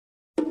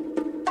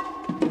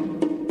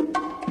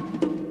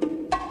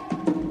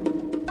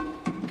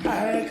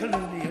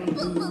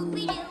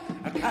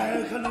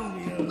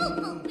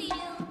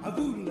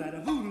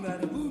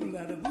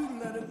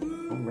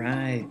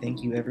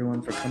Thank you,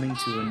 everyone, for coming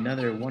to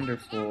another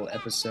wonderful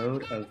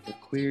episode of the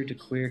Queer to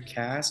Queer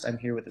cast. I'm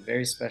here with a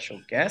very special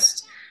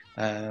guest.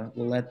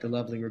 We'll let the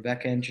lovely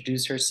Rebekah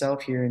introduce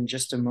herself here in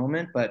just a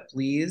moment, but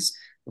please,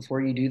 before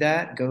you do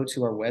that, go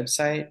to our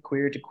website,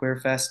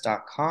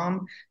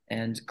 queertoqueerfest.com,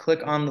 and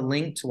click on the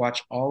link to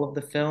watch all of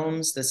the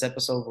films. This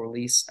episode will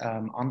release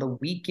on the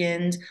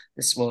weekend.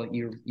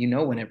 You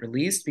know when it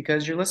released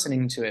because you're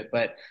listening to it,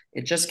 but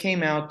it just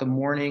came out the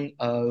morning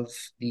of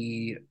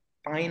the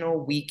final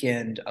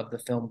weekend of the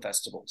film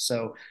festival.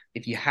 So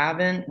if you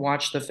haven't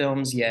watched the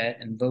films yet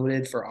and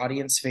voted for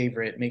audience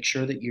favorite, make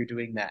sure that you're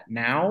doing that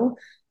now.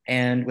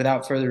 And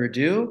without further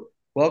ado,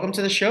 welcome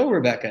to the show,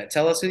 Rebekah.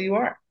 Tell us who you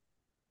are.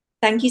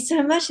 Thank you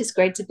so much. It's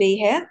great to be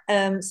here.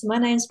 So my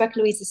name's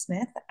Louisa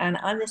Smith, and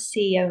I'm the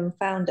CEO and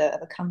founder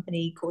of a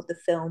company called the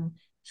Film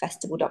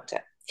Festival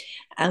Doctor.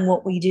 And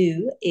what we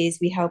do is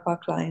we help our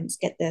clients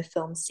get their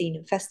films seen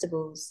in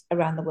festivals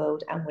around the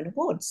world and win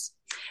awards.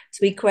 So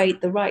we create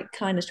the right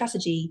kind of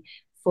strategy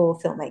for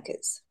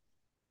filmmakers.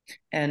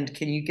 And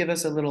can you give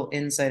us a little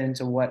insight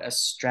into what a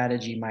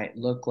strategy might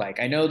look like?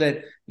 I know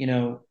that,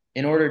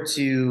 in order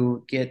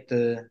to get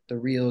the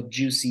real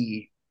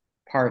juicy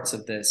parts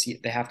of this,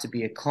 they have to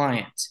be a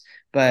client.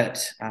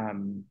 But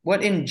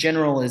what in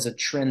general is a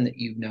trend that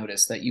you've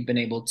noticed that you've been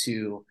able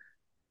to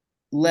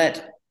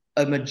let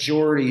a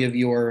majority of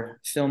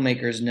your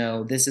filmmakers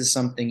know this is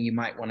something you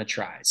might want to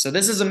try? So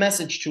this is a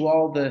message to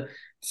all the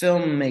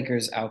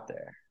filmmakers out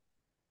there.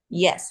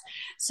 Yes.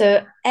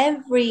 So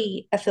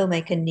every a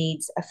filmmaker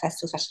needs a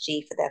festival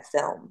strategy for their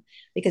film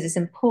because it's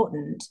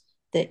important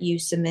that you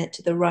submit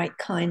to the right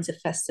kinds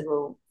of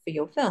festival for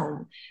your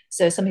film.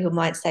 So some people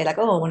might say like,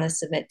 oh, I want to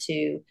submit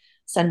to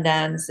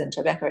Sundance and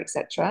Rebekah,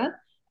 etc.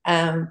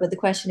 But the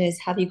question is,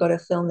 have you got a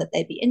film that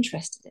they'd be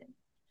interested in?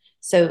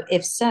 So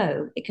if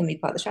so, it can be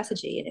part of the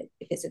strategy. And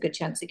if it's a good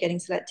chance of getting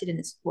selected and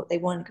it's what they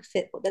want, could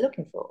fit what they're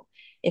looking for.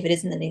 If it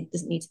isn't, then it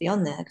doesn't need to be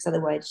on there because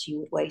otherwise you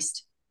would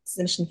waste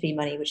submission fee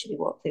money, which would be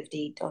what,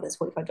 $50,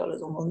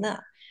 $45 or more than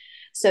that.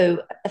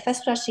 So a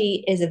festival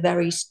strategy is a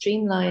very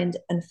streamlined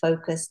and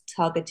focused,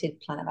 targeted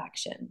plan of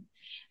action.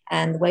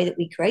 And the way that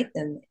we create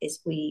them is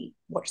we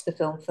watch the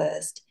film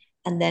first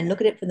and then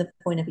look at it from the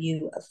point of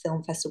view of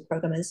film festival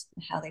programmers,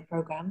 how they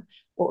program,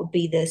 what would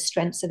be the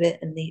strengths of it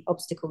and the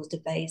obstacles to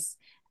face.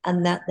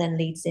 And that then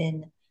leads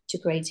in to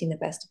creating the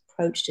best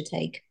approach to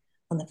take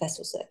on the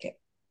festival circuit.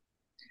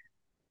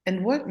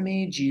 And what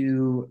made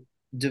you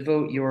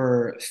devote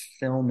your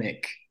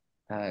filmic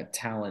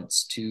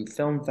talents to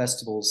film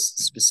festivals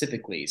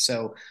specifically?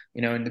 So,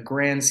 in the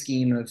grand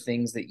scheme of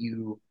things that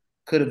you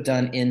could have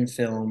done in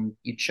film,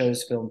 you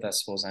chose film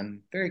festivals.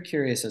 I'm very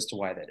curious as to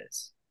why that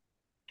is.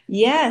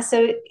 Yeah,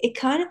 so it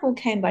kind of all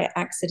came by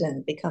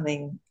accident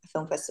becoming a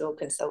film festival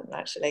consultant,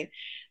 actually.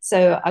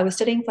 So I was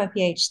studying for my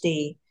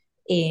PhD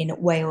in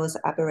Wales,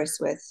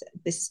 Aberystwyth.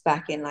 This is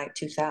back in like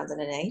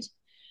 2008,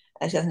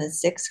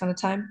 2006 kind of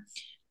time.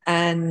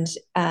 And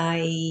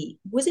I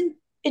wasn't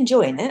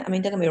enjoying it. I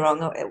mean, don't get me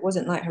wrong, it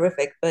wasn't like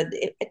horrific, but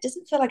it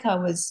doesn't feel like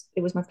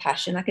it was my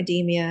passion,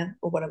 academia,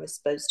 or what I was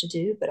supposed to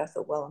do. But I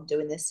thought, well, I'm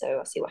doing this, so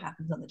I'll see what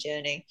happens on the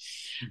journey.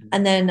 Mhm.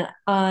 And then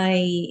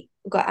I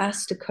got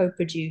asked to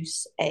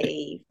co-produce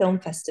a film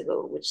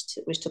festival,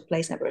 which took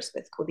place in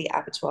Aberystwyth called the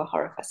Abattoir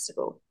Horror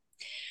Festival.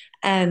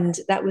 And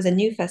that was a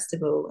new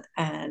festival.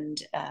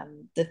 And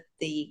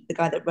the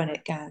guy that ran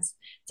it, Gaz,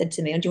 said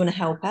to me, "Oh, do you want to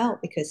help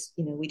out? Because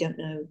we don't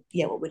know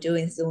yet what we're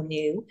doing. This is all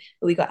new,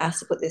 but we got asked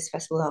to put this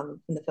festival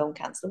on from the Film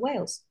Council of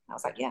Wales." I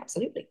was like, "Yeah,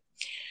 absolutely."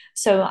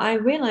 So I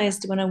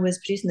realized when I was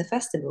producing the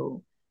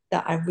festival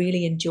that I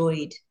really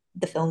enjoyed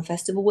the film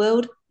festival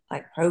world,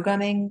 like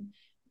programming,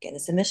 getting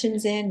the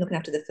submissions in, looking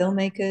after the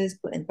filmmakers,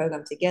 putting the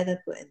program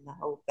together, putting the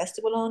whole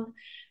festival on.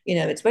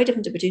 It's very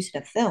different to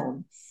producing a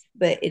film,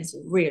 but it's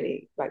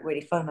really like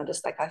really fun.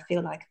 I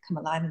feel like I come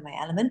alive in my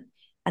element.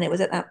 And it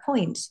was at that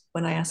point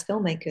when I asked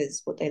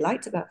filmmakers what they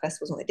liked about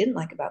festivals and what they didn't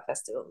like about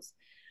festivals.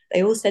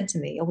 They all said to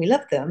me, "Oh, we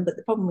love them, but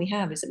the problem we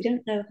have is that we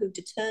don't know who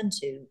to turn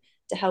to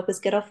help us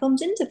get our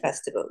films into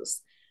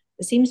festivals.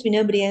 There seems to be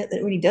nobody out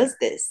that really does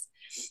this."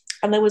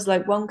 And there was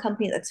like one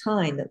company at the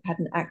time that had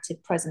an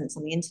active presence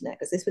on the internet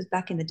because this was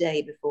back in the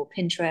day before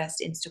Pinterest,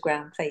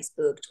 Instagram,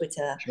 Facebook,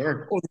 Twitter,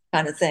 Sure. all this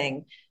kind of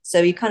thing.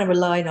 So you kind of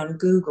relied on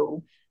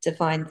Google to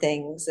find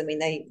things. I mean,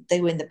 they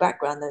were in the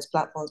background, those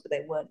platforms, but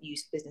they weren't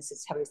used for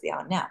businesses as heavily as they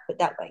are now. But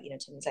that way,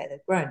 10 years later,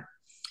 they've grown.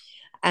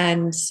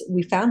 And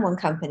we found one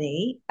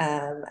company,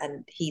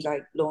 and he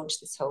like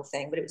launched this whole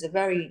thing, but it was a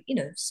very,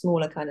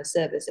 smaller kind of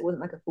service. It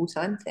wasn't like a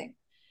full-time thing.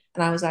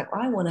 And I was like,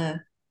 I want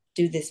to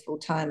do this full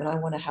time and I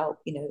want to help,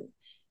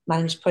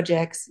 manage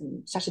projects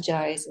and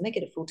strategize and make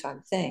it a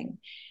full-time thing.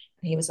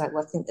 And he was like,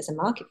 well, I think there's a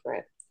market for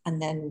it.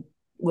 And then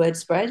word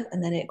spread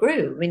and then it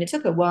grew. I mean, it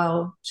took a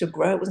while to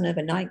grow. It wasn't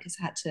overnight because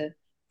I had to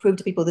prove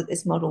to people that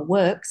this model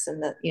works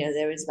and that,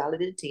 there is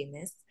validity in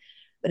this.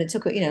 But it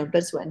took,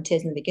 blood, sweat, and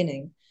tears in the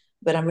beginning.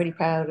 But I'm really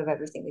proud of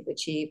everything we've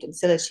achieved and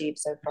still achieved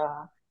so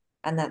far.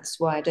 And that's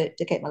why I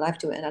dedicate my life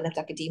to it. And I left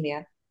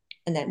academia.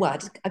 And then, well,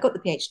 I got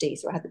the PhD.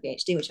 So I had the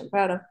PhD, which I'm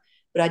proud of,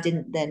 but I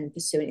didn't then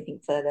pursue anything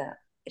further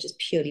It just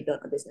purely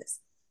built my business.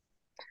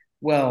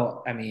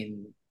 Well, I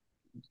mean,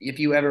 if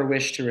you ever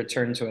wish to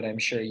return to it, I'm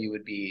sure you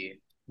would be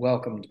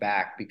welcomed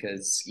back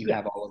because you Yeah.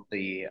 have all of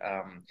the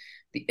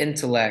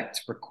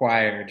intellect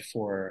required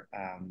for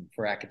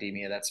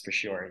academia. That's for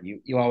sure.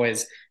 You're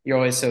always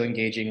so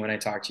engaging when I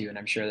talk to you, and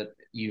I'm sure that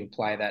you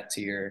apply that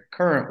to your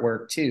current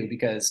work too,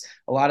 because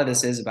a lot of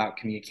this is about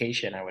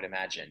communication. I would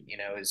imagine,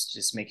 is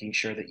just making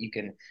sure that you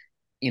can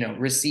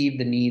receive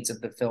the needs of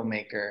the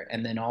filmmaker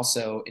and then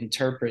also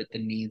interpret the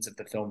needs of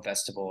the film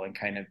festival and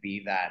kind of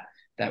be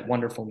that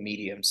wonderful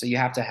medium. So you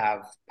have to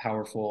have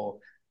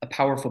a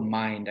powerful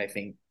mind, I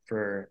think,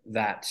 for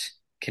that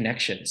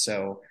connection.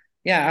 So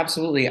yeah,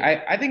 absolutely.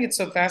 I think it's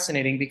so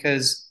fascinating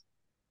because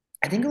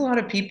I think a lot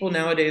of people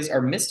nowadays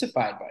are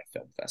mystified by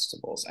film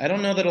festivals. I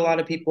don't know that a lot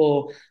of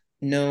people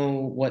know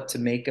what to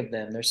make of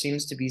them. There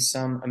seems to be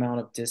some amount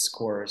of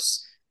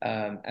discourse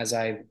as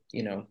I,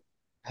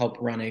 help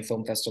run a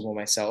film festival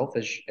myself,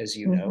 as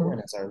you know, Mm-hmm.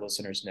 and as our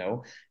listeners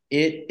know.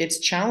 It's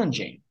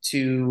challenging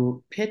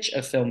to pitch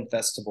a film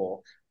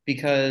festival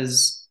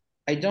because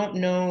I don't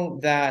know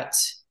that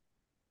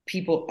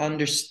people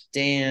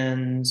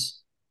understand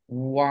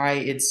why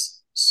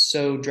it's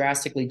so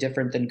drastically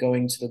different than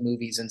going to the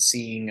movies and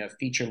seeing a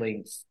feature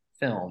length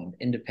film,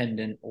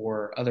 independent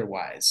or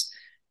otherwise.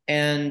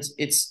 And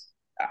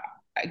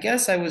I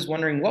guess I was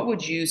wondering, what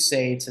would you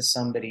say to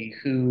somebody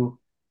who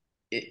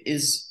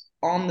is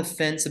on the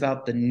fence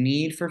about the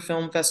need for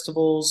film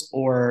festivals,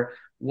 or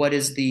what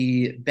is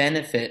the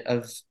benefit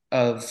of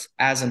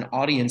as an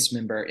audience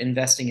member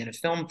investing in a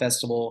film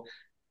festival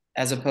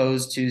as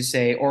opposed to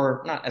say,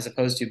 or not as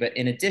opposed to, but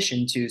in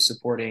addition to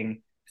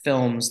supporting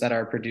films that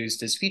are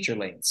produced as feature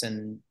lengths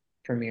and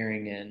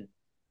premiering in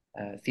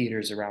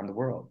theaters around the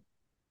world.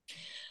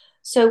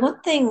 So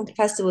one thing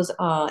festivals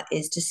are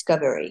is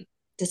discovery,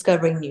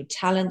 discovering new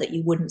talent that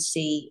you wouldn't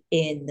see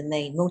in the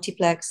main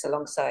multiplex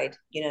alongside,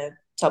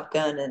 Top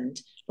Gun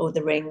and Lord of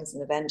the Rings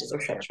and Avengers,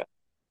 For sure. etc.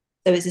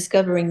 So it's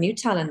discovering new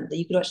talent that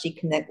you could actually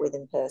connect with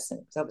in person.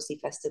 Because obviously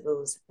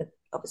festivals,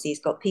 obviously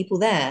it's got people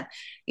there.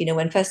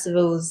 When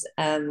festivals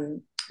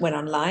went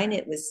online,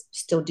 it was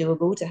still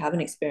doable to have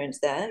an experience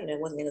there. It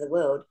wasn't the end of the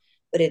world,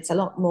 but it's a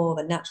lot more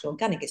of a natural,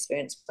 organic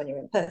experience when you're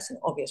in person,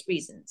 obvious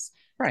reasons,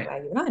 like Right.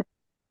 where you and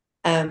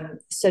I.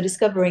 So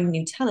discovering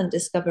new talent,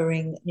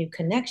 discovering new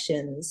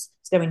connections,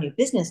 discovering new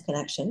business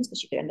connections,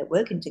 because you could end up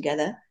working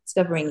together,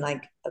 discovering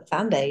like a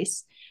fan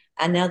base.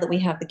 And now that we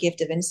have the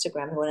gift of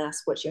Instagram, everyone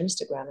asks, what's your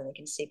Instagram? And we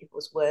can see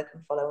people's work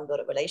and follow and build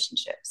up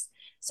relationships.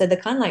 So they're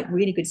kind of like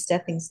really good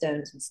stepping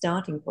stones and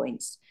starting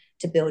points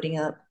to building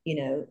up,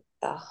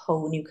 a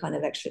whole new kind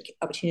of extra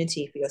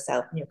opportunity for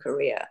yourself in your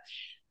career.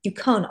 You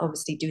can't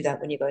obviously do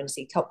that when you're going to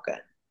see Top Gun,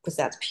 because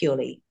that's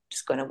purely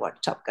just going to watch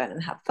Top Gun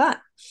and have fun.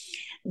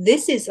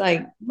 This is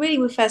like really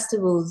with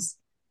festivals,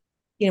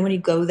 when you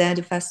go there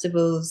to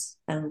festivals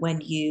and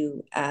when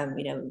and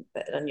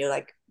you're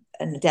like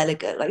a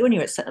delegate, like when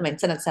you're at, I mean,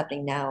 something's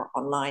happening now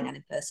online and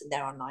in person.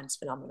 Their online is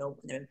phenomenal,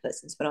 and their in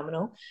person is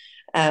phenomenal.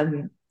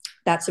 Um,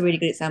 that's a really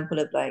good example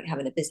of like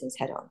having a business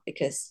head on,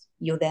 because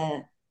you're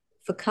there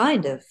for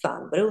kind of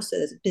fun, but also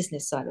there's a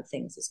business side of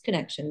things. There's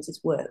connections,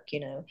 it's work.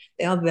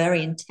 They are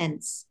very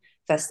intense.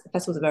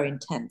 Festivals are very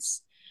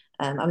intense.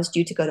 I was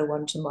due to go to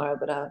one tomorrow,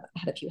 but I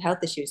had a few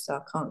health issues, so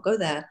I can't go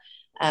there.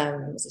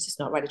 It's just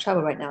not right to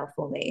travel right now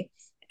for me.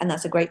 And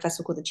that's a great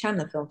festival called the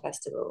Chandler Film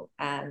Festival.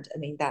 And I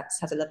mean, that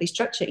has a lovely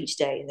structure each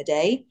day. In the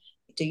day,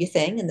 you do your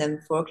thing, and then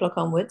 4 o'clock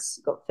onwards,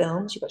 you've got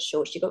films, you've got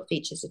shorts, you've got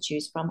features to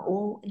choose from,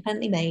 all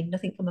independently made,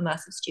 nothing from a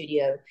massive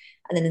studio.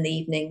 And then in the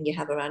evening, you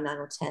have around 9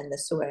 or 10 the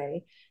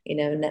soiree,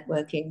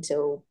 networking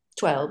till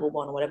 12 or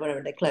 1 or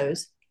whatever they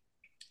close.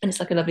 And it's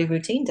like a lovely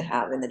routine to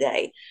have in the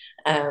day,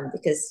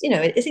 because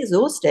it's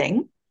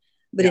exhausting,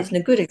 but Yeah. it's in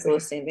a good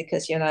exhausting,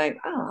 because you're like,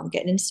 oh, I'm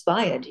getting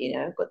inspired,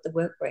 got the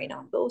work brain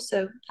on, but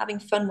also having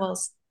fun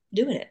whilst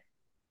doing it.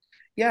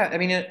 Yeah, I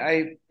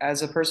mean,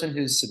 as a person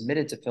who's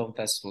submitted to film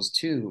festivals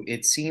too,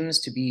 it seems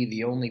to be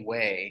the only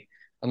way,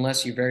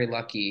 unless you're very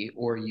lucky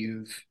or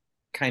you've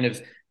kind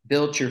of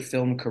built your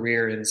film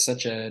career in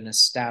such an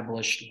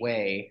established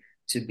way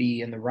to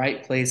be in the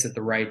right place at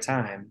the right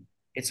time.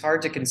 It's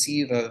hard to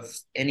conceive of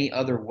any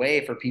other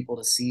way for people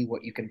to see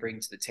what you can bring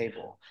to the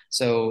table.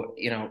 So,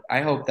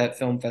 I hope that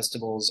film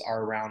festivals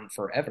are around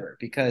forever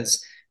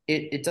because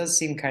it does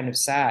seem kind of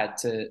sad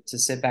to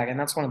sit back. And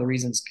that's one of the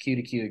reasons Q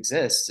to Q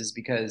exists is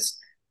because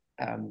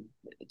um,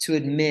 to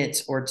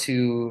admit or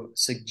to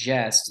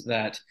suggest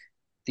that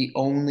the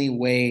only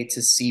way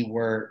to see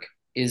work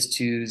is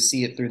to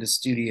see it through the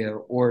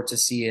studio or to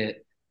see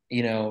it,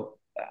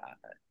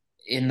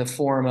 in the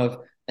form of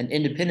an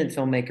independent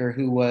filmmaker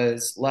who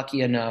was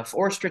lucky enough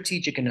or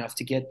strategic enough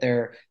to get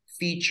their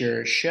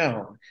feature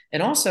shown.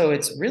 And also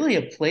it's really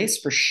a place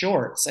for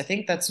shorts. I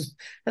think that's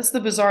the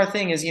bizarre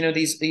thing is,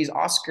 these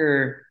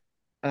Oscar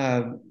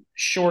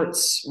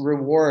shorts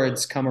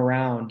rewards come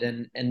around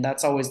and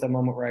that's always the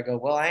moment where I go,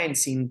 well, I ain't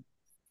seen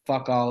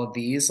fuck all of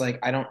these. Like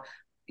I don't,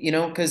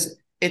 because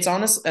it's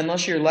honest,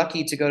 unless you're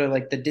lucky to go to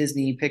like the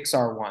Disney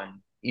Pixar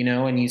one,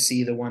 and you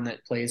see the one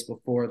that plays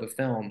before the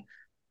film.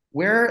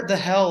 where the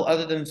hell,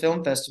 other than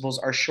film festivals,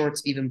 are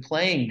shorts even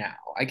playing now?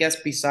 I guess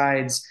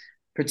besides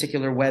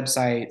particular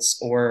websites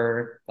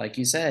or, like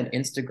you said,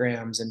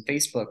 Instagrams and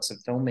Facebooks of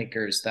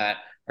filmmakers that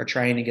are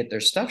trying to get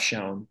their stuff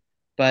shown.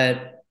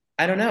 But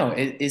I don't know.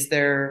 Is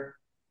there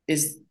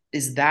is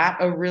that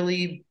a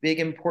really big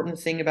important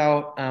thing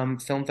about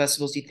film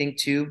festivals? Do you think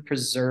too,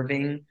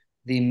 preserving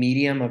the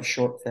medium of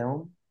short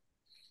film?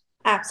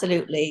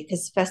 Absolutely,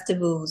 because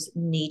festivals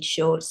need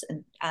shorts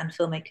and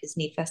filmmakers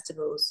need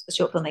festivals.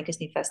 Short filmmakers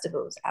need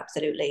festivals.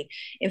 Absolutely.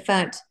 In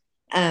fact,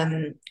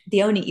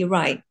 you're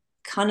right,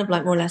 kind of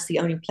like more or less the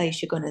only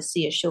place you're going to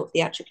see a short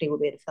theatrically will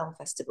be at a film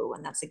festival,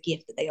 and that's a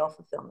gift that they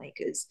offer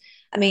filmmakers.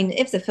 I mean,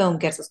 if the film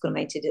gets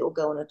acclimated, it will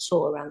go on a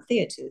tour around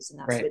theatres, and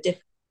that's a Right. bit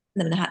different.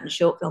 The Manhattan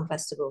Short Film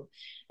Festival,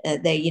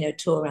 they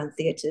tour around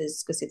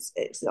theatres because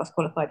it's off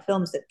qualified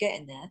films that get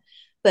in there,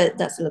 but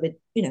that's a little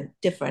bit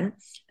different,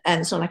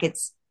 and it's not like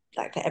it's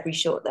like for every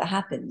short that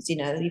happens.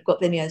 You've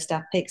got Vimeo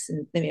staff picks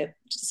and Vimeo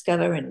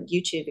Discover and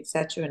YouTube,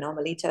 etc., and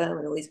Armalito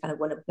and all these kind of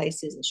wonderful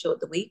places and Short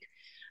of the Week,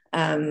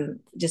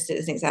 just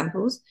as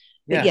examples.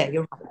 But Yeah. yeah,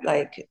 you're right.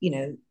 Like,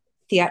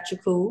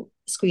 theatrical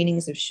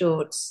screenings of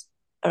shorts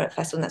are at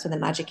festivals, and that's where the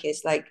magic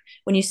is. Like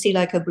when you see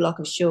like a block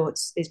of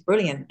shorts is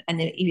brilliant. And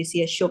then if you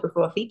see a short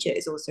before a feature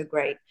is also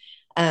great.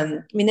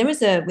 I mean, there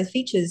is with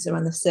features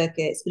around the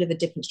circuit, it's a bit of a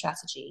different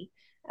strategy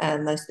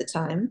most of the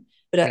time.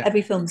 But Yeah.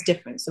 every film's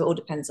different, so it all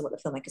depends on what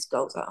the filmmaker's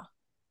goals are.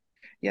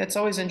 Yeah, it's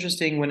always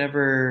interesting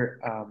whenever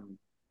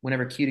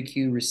Q to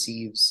Q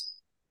receives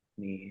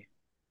me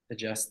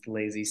adjust the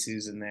lazy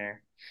Susan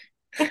there.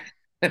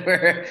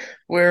 We're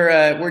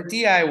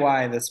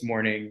DIY this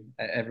morning,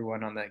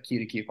 everyone on the Q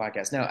to Q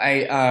podcast. No,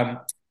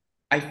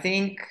 I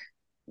think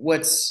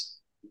what's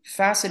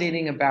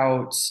fascinating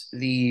about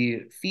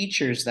the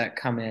features that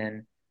come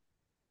in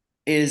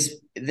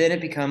is then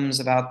it becomes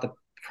about the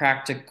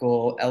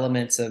practical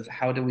elements of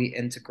how do we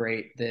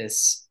integrate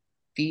this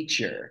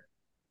feature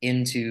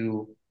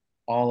into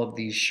all of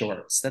these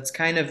shorts. That's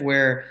kind of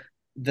where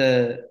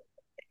the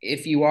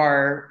if you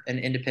are an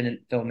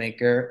independent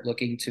filmmaker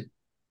looking to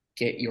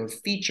get your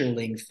feature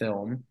length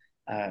film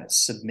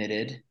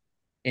submitted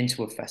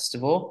into a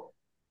festival,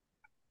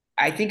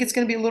 I think it's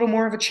going to be a little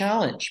more of a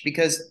challenge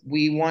because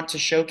we want to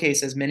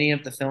showcase as many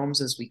of the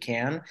films as we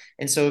can.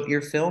 And so if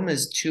your film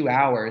is 2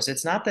 hours,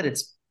 it's not that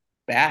it's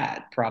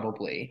bad,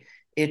 probably.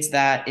 It's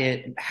that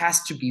it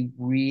has to be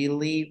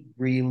really,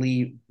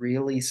 really,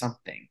 really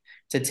something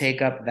to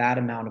take up that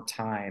amount of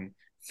time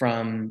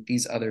from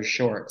these other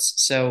shorts.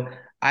 So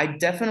I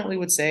definitely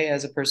would say,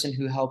 as a person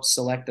who helps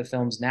select the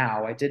films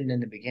now, I didn't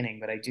in the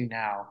beginning, but I do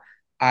now.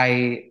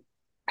 I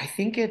I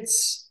think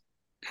it's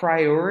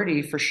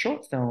priority for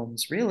short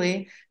films,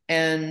 really.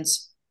 And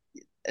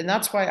and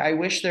that's why I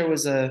wish there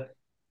was a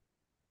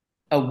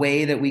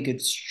way that we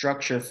could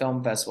structure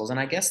film festivals. And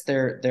I guess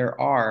there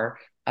are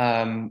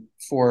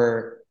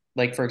for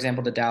like for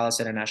example the Dallas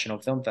International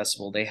Film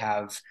Festival, they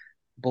have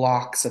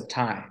blocks of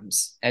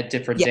times at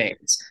different Yeah,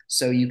 days.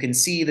 So you can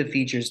see the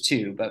features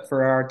too. But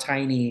for our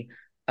tiny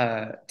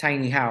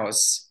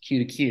house Q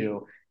to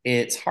Q,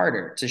 it's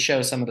harder to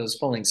show some of those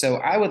pulling. So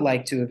I would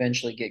like to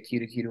eventually get Q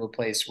to Q to a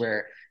place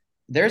where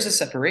there's a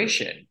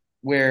separation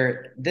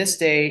where this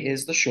day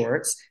is the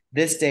shorts,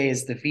 this day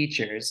is the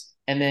features,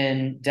 and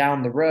then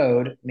down the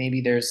road,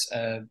 maybe there's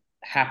a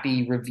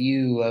happy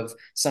review of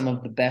some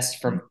of the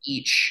best from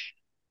each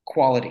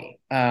quality.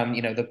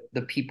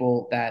 The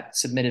people that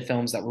submitted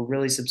films that were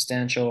really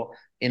substantial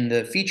in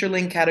the feature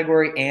length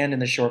category and in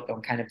the short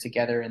film, kind of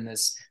together in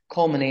this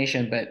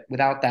culmination, but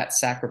without that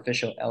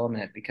sacrificial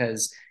element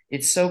because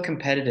it's so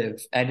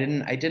competitive. I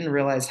didn't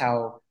realize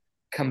how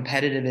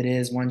competitive it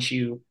is once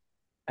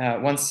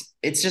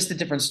it's just a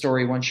different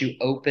story once you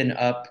open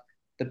up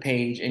the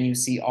page and you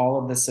see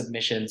all of the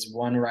submissions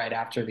one right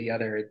after the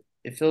other.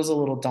 It feels a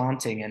little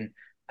daunting,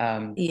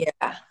 um,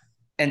 yeah.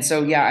 and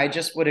so yeah, I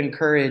would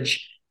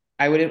encourage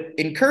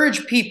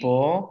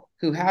people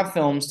who have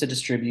films to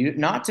distribute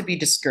not to be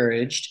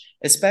discouraged,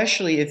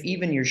 especially if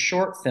even your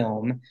short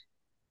film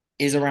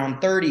is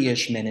around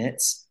 30-ish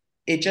minutes.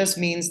 It just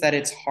means that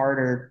it's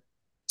harder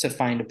to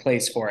find a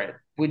place for it.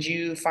 Would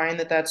you find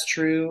that that's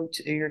true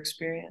to your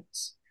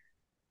experience?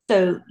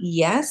 So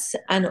yes,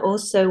 and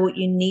also what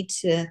you need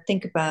to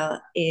think about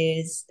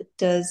is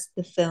does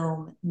the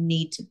film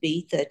need to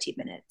be 30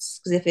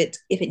 minutes? Because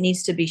if it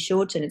needs to be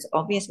shorter and it's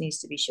obvious it needs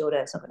to be shorter,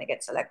 it's not going to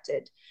get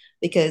selected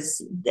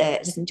because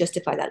it doesn't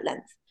justify that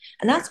length.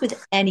 And Right. that's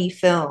with any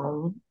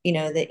film,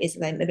 that is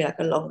like maybe like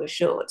a longer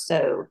short.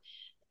 So,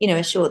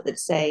 a short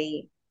that's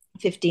say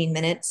 15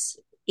 minutes,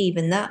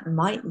 even that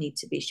might need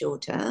to be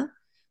shorter.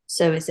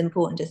 So it's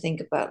important to think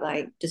about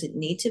like, does it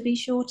need to be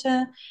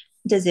shorter?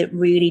 Does it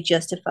really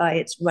justify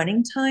its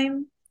running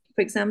time,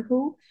 for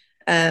example?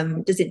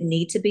 Does it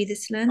need to be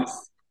this length?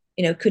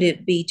 Could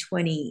it be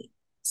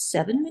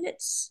 27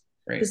 minutes?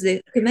 Right. Because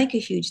it could make a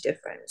huge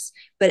difference.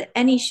 But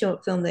any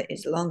short film that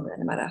is longer,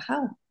 no matter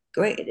how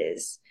great it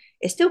is,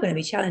 it's still going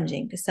to be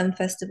challenging because some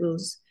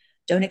festivals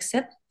don't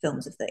accept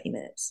films of 30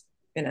 minutes.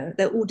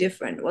 They're all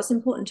different. What's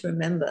important to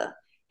remember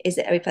is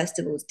that every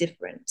festival is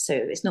different. So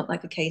it's not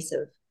like a case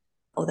of,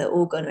 oh, they're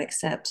all going to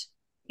accept,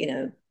 you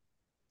know,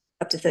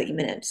 up to 30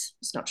 minutes.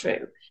 It's not Right.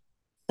 true.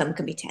 Some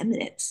can be 10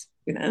 minutes,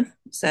 you know.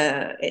 So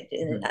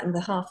Mhm. and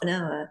the half an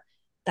hour,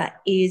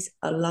 that is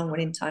a long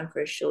running time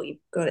for a short. You've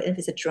got to, if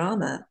it's a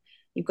drama,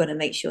 you've got to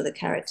make sure the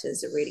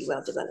characters are really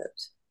well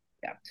developed.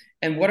 Yeah.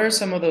 And what are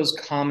some of those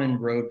common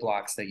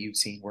roadblocks that you've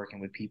seen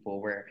working with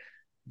people where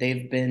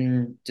they've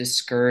been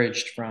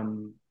discouraged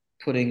from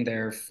putting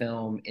their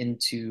film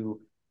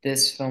into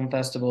this film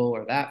festival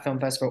or that film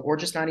festival, or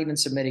just not even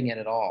submitting it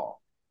at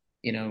all,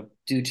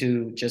 due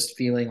to just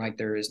feeling like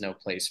there is no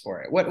place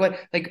for it?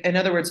 Like, in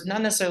other words,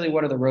 not necessarily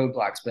what are the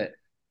roadblocks, but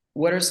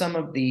what are some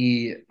of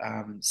the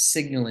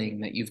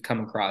signaling that you've come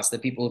across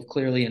that people have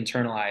clearly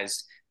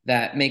internalized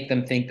that make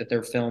them think that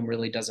their film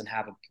really doesn't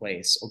have a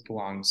place or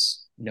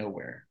belongs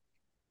nowhere?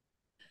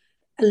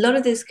 A lot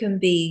of this can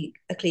be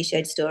a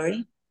cliched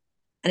story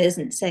and it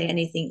doesn't say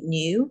anything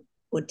new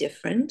or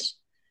different.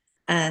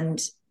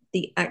 And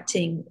the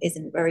acting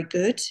isn't very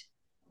good,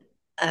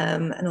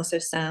 and also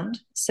sound.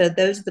 So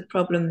those are the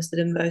problems that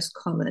are most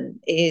common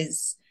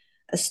is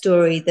a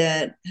story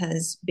that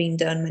has been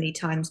done many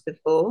times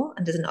before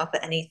and doesn't offer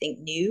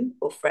anything new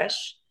or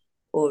fresh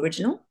or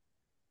original,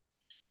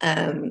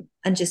 and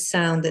just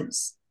sound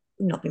that's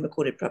not been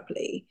recorded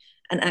properly.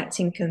 And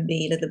acting can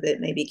be a little bit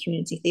maybe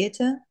community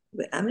theatre, a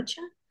bit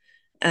amateur,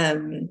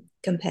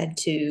 compared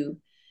to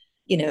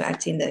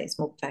acting that is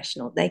more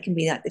professional. They can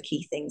be like the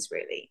key things,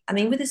 really. I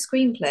mean, with a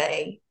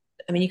screenplay,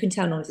 I mean, you can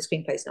tell normally the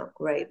screenplay is not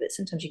great, but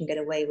sometimes you can get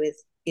away with,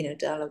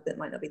 dialogue that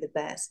might not be the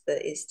best,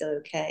 but is still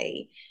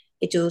okay.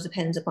 It all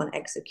depends upon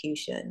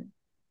execution.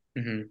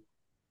 Mhm.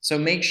 So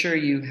make sure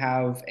you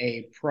have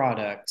a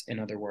product, in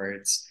other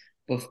words,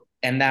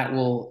 and that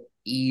will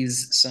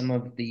ease some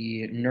of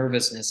the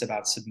nervousness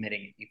about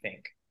submitting it, you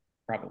think,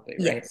 probably,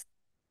 right? Yes.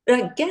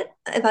 Like get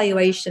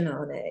evaluation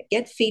on it,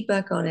 get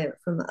feedback on it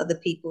from other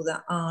people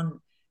that aren't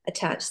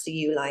attached to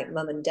you, like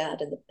mum and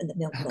dad and the Okay.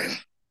 milkman,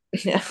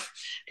 you know, because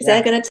they're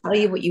Yeah. going to tell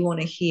you what you want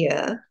to hear,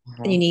 and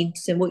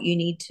Uh-huh. what you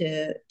need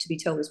to be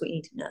told is what you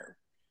need to know,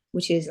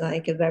 which is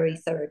like a very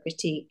thorough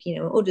critique,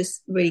 or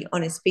just really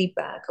honest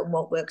feedback on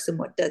what works and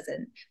what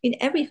doesn't. I mean,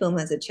 every film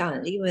has a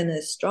challenge, even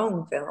a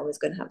strong film is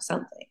going to have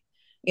something,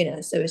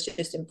 so it's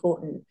just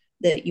important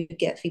that you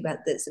get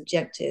feedback that's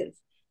objective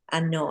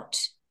and not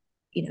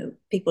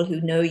people who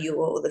know you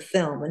or the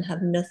film and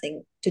have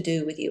nothing to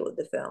do with you or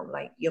the film,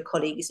 like your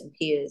colleagues and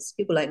peers,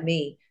 people like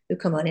me who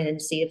come on in and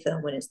see a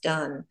film when it's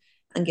done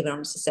and give an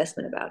honest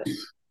assessment about it.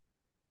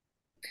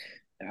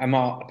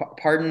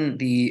 Pardon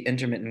the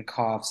intermittent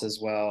coughs as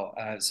well.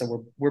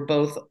 So we're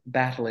both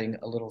battling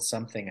a little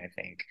something, I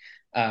think.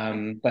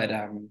 But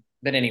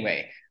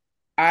anyway,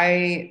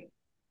 I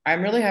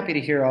I'm really happy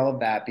to hear all of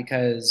that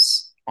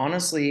because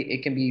honestly,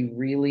 it can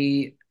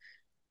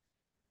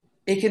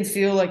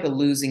feel like a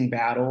losing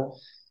battle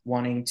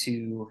wanting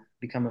to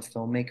become a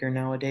filmmaker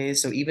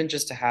nowadays. So even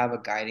just to have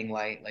a guiding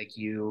light like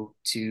you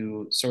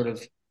to sort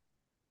of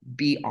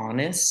be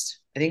honest,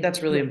 I think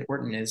that's really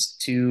important is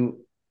to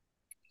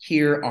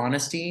hear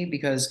honesty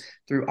because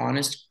through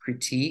honest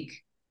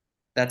critique,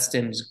 that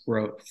stems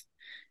growth.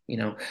 You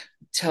know,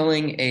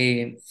 telling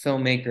a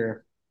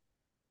filmmaker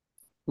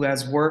who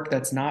has work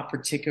that's not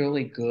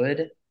particularly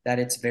good, that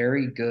it's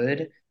very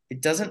good,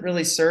 it doesn't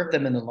really serve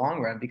them in the long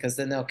run because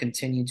then they'll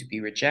continue to be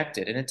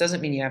rejected. And it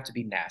doesn't mean you have to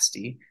be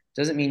nasty. It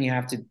doesn't mean you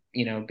have to,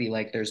 be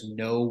like, there's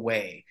no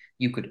way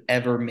you could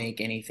ever make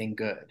anything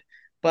good.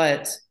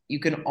 But you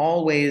can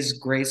always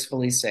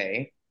gracefully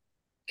say,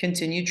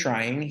 continue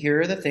trying.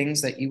 Here are the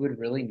things that you would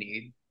really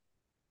need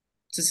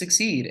to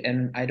succeed.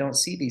 And I don't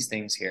see these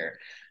things here.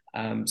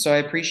 So I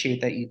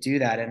appreciate that you do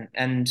that.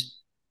 And,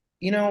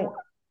 you know,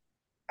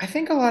 I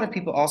think a lot of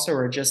people also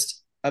are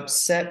just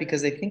upset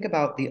because they think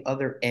about the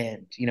other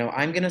end.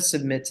 I'm going to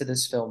submit to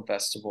this film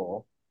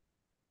festival.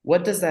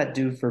 What does that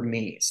do for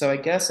me? So I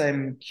guess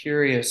I'm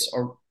curious,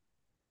 or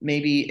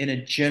maybe in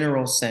a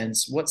general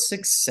sense, what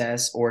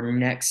success or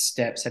next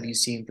steps have you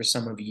seen for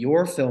some of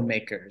your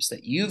filmmakers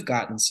that you've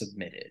gotten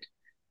submitted?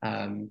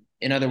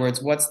 In other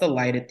words, what's the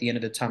light at the end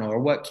of the tunnel, or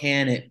what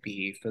can it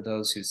be for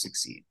those who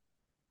succeed?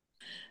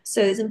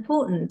 So it's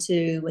important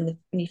to when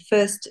you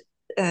first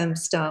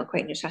start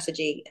creating a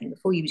strategy and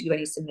before you do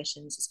any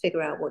submissions, is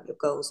figure out what your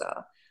goals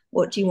are.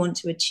 What do you want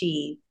to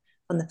achieve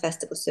on the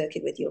festival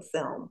circuit with your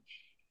film?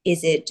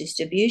 Is it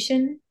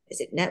distribution? Is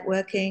it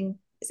networking?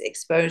 Is it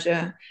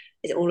exposure?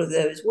 Is it all of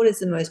those? What is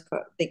the most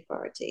big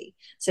priority?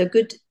 So,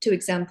 good two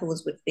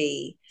examples would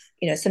be,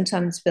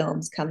 sometimes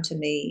films come to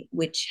me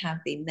which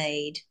have been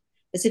made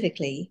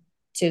specifically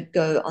to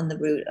go on the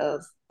route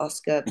of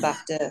Oscar,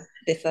 BAFTA,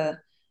 BIFA,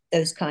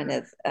 those kind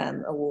of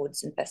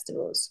awards and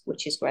festivals,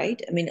 which is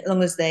great. I mean, as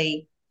long as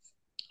they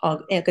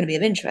are going to be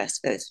of interest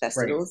for those Right.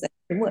 festivals, they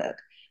can work.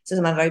 So it's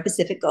a very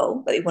specific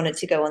goal, but we wanted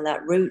to go on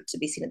that route to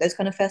be seen at those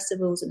kind of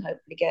festivals and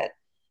hopefully get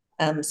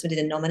submitted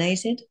and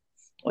nominated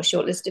or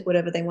shortlisted,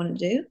 whatever they want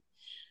to do.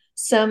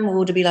 Some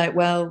will be like,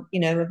 well,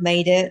 I've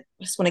made it.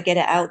 I just want to get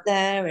it out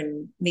there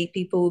and meet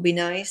people will be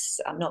nice.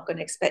 I'm not going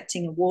to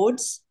expecting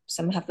awards.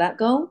 Some have that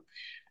goal.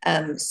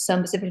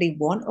 Some specifically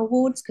want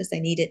awards because they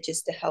need it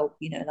just to help,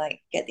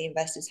 like get the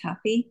investors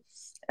happy.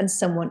 And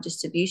some want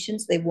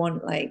distributions. They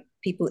want like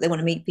people, they want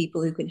to meet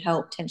people who can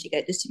help potentially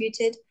get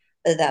distributed,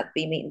 whether that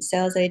be meeting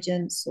sales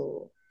agents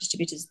or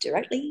distributors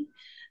directly,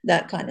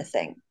 that kind of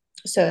thing.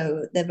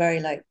 So they're very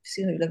like,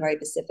 they're very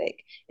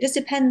specific. It just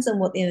depends on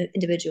what the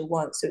individual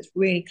wants. So it's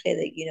really clear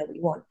that you know what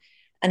you want.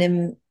 And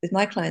in with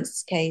my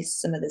client's case,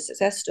 some of the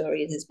success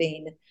stories has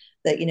been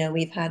that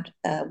we've had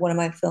one of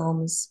my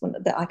films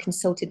that I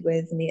consulted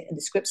with in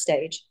the script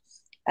stage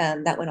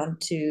that went on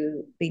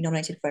to be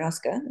nominated for an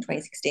Oscar in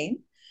 2016.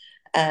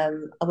 I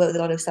work with a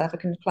lot of South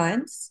African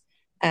clients,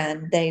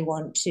 and they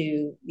want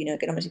to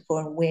get nominated for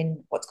and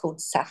win what's called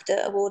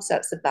SAFTA awards.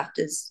 That's the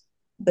BAFTAs,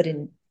 but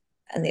in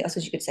and the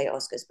Oscars you could say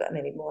Oscars, but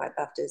maybe more like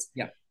BAFTAs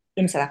Yeah.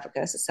 in South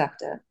Africa. So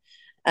SAFTA,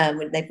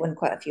 they've won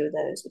quite a few of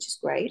those, which is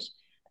great.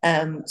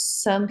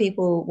 Some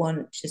people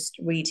want just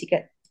really to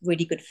get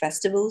really good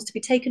festivals to be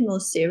taken more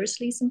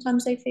seriously.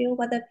 Sometimes they feel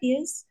by their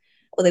peers,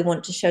 or they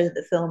want to show that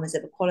the film is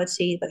of a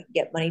quality that can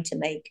get money to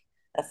make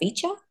a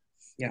feature.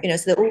 Yeah.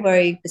 So they're all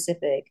very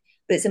specific.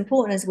 But it's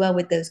important as well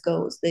with those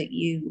goals that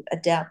you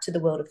adapt to the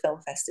world of film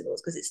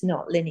festivals because it's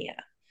not linear.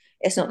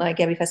 It's not like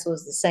every festival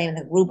is the same and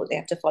the rule book they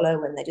have to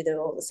follow and they're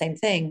all the same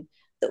thing.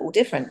 They're all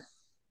different.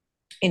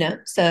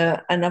 So,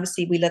 and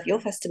obviously we love your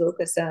festival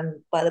because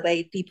by the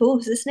way, people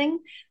who's listening,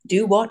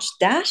 do watch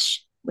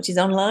Dash, which is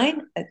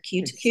online at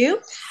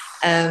Q2Q.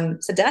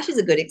 So Dash is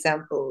a good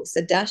example.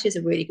 So Dash is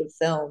a really good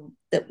film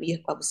that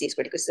we obviously is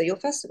really good. So your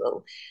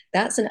festival,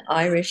 that's an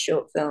Irish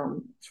short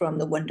film from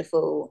the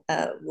wonderful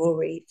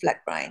Rory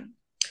Fleckbrine.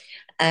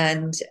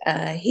 And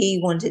he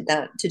wanted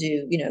that to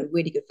do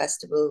really good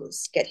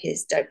festivals, get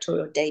his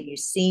directorial debut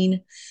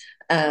seen,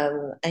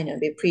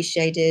 be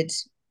appreciated,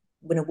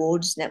 win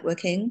awards,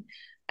 networking,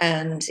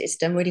 and it's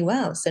done really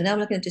well. So now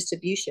we're looking at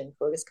distribution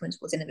for this coming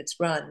towards the end of its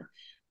run.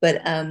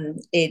 But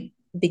it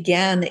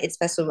began its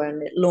festival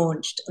run, it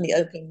launched on the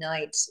opening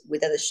night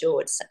with other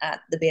shorts at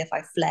the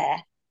BFI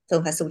Flair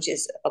Film Festival, which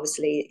is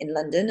obviously in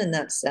London, and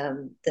that's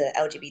the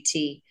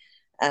LGBT,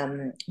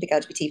 big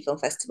LGBT film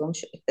festival. I'm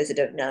sure if those who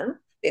don't know,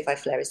 BFI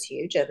Flair is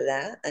huge over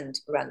there and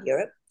around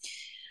Europe.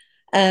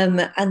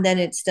 And then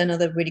it's done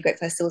other really great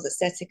festivals,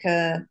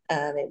 Aesthetica.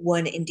 It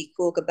won Indie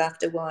Corga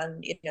BAFTA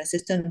one, so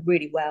it's done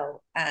really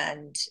well.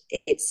 And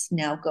it's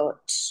now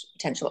got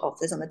potential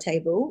offers on the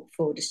table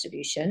for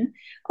distribution.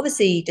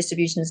 Obviously,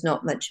 distribution is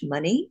not much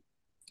money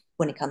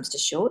when it comes to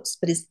shorts,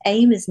 but his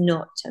aim is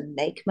not to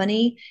make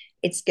money.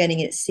 It's getting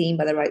it seen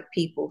by the right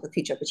people for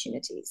future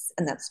opportunities.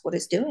 And that's what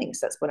it's doing.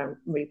 So that's what I'm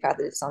really proud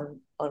that it's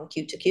on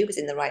Q2Q, because it's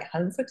in the right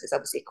home for it, because it's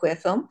obviously a queer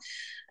film.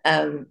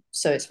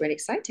 So it's really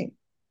exciting.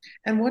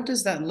 And what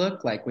does that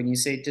look like when you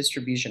say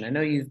distribution? I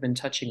know you've been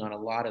touching on a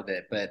lot of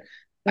it, but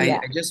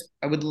Yeah.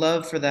 I would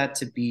love for that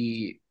to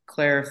be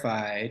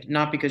clarified,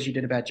 not because you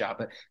did a bad job,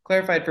 but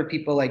clarified for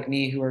people like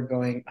me who are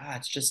going,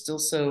 it's just still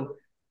so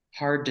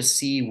hard to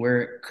see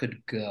where it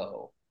could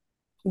go.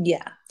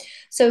 Yeah.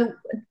 So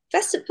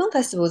film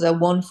festivals are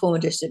one form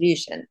of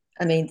distribution.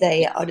 I mean,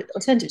 they are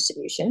alternative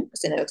distribution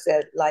because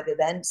they're live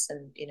events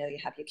and you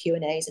have your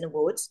Q&As and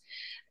awards.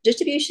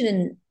 Distribution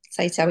in,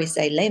 shall we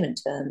say, layman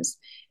terms,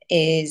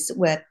 is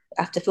where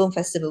after film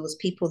festivals,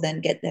 people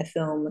then get their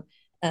film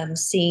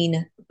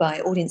seen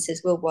by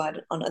audiences worldwide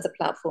on other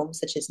platforms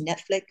such as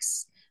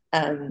Netflix,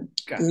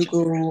 Gotcha.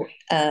 Google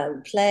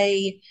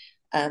Play,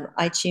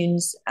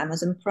 iTunes,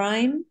 Amazon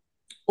Prime,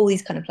 all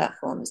these kind of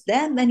platforms.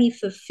 They're many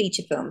for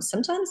feature films.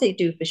 Sometimes they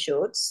do for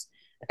shorts,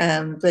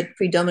 but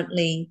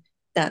predominantly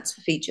that's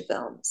for feature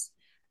films.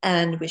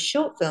 And with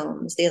short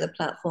films, the other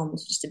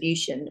platforms for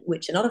distribution,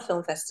 which are not a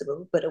film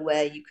festival, but are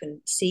where you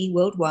can see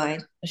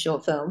worldwide a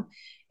short film,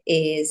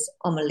 is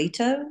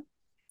Omelito,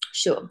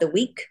 Short of the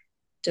Week,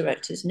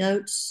 Director's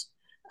Notes.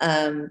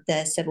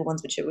 There's several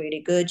ones which are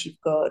really good.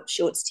 You've got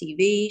Shorts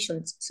TV,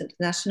 Shorts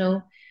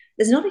International.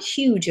 There's not a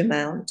huge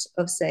amount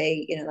of,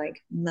 say,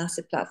 like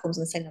massive platforms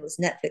on the same level as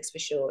Netflix for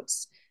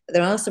shorts. But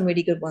there are some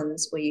really good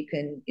ones where you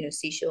can,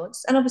 see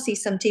shorts. And obviously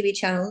some TV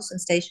channels and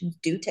stations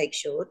do take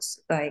shorts,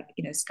 like,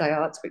 Sky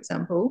Arts, for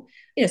example.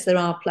 So there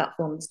are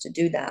platforms to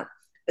do that.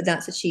 But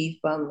that's achieved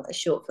from a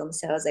short film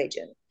sales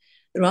agent.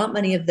 There aren't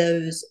many of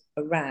those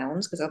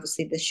around because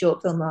obviously the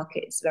short film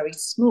market is very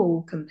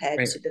small compared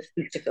Right. to the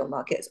feature film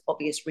market for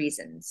obvious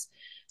reasons.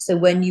 So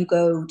when you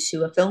go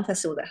to a film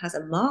festival that has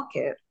a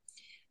market,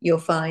 you'll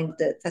find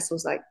that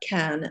festivals like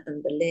Cannes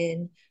and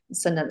Berlin and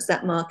Sundance,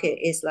 that market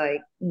is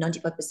like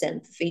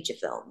 95% for feature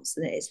films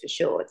than it is for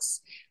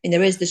shorts. I mean,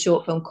 there is the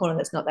short film corner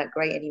that's not that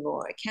great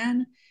anymore at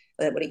Cannes,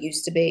 what it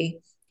used to be.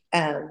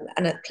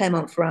 And at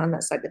Clermont-Ferrand,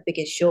 that's like the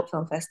biggest short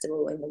film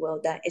festival in the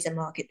world. That is a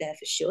market there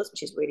for shorts,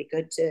 which is really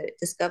good to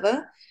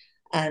discover.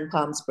 And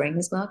Palm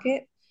Springs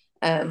market.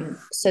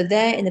 So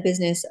they're in the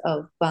business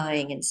of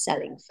buying and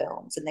selling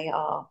films, and they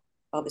are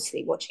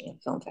obviously watching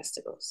at film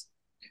festivals.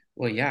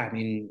 Well, yeah, I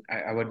mean,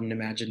 I wouldn't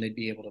imagine they'd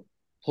be able to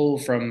pull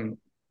from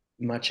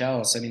much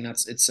else. I mean,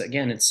 it's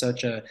again, it's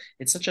such a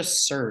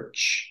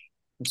search.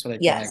 That's what I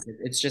feel like. Yes.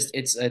 It's just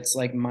it's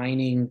like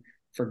mining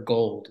for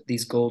gold,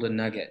 these golden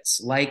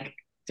nuggets, like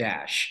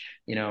Dash.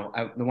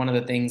 One of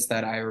the things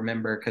that I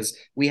remember, because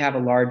we have a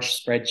large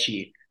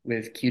spreadsheet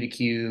with Q to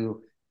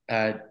Q,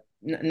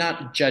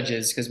 not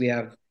judges, because we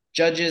have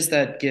judges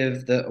that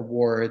give the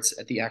awards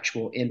at the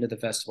actual end of the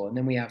festival, and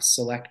then we have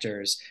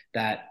selectors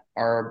that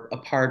are a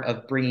part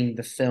of bringing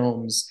the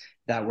films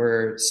that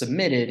were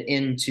submitted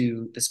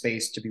into the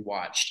space to be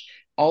watched.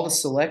 All the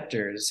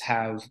selectors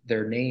have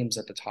their names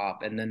at the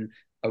top, and then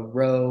a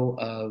row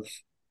of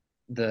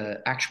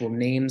the actual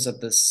names of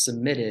the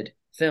submitted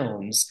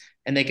films,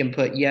 and they can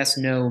put yes,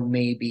 no,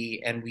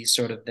 maybe, and we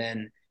sort of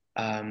then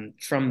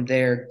from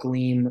there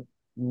glean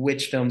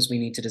which films we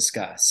need to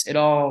discuss. It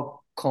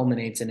all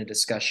culminates in a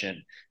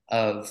discussion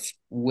of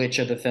which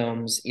of the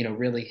films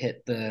really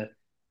hit the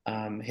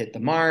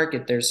mark.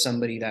 If there's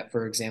somebody that,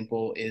 for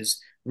example,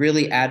 is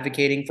really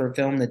advocating for a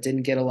film that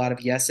didn't get a lot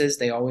of yeses,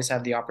 they always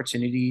have the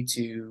opportunity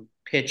to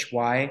pitch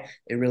why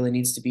it really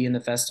needs to be in the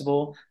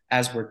festival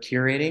as we're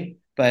curating.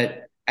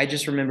 But I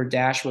just remember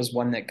Dash was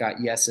one that got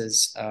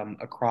yeses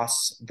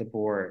across the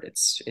board.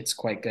 It's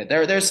quite good.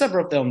 There are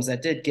several films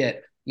that did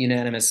get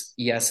unanimous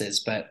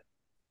yeses, but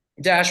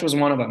Dash was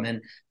one of them.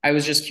 And I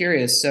was just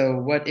curious. So,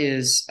 what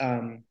is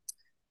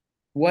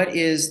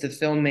the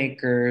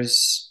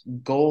filmmaker's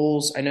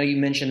goals? I know you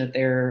mentioned that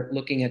they're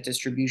looking at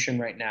distribution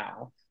right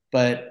now,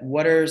 but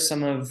what are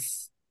some of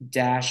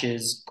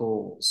Dash's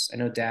goals? I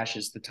know Dash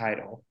is the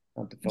title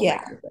of the Yeah.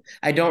 filmmaker, but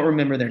I don't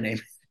remember their name.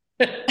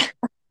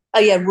 Oh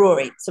yeah,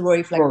 Rory. So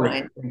Rory Fleck Rory,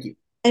 Ryan. thank you.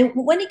 And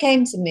when he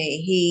came to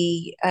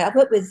me, I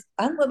haven't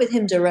worked with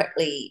him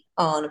directly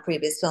on a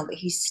previous film, but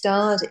he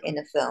starred in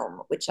a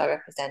film which I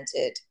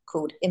represented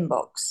called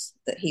Inbox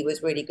that he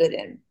was really good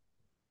in.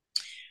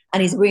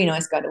 And he's a really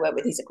nice guy to work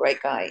with. He's a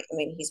great guy. I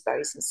mean, he's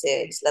very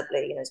sincere. He's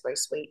lovely. He's very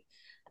sweet.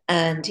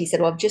 And he said,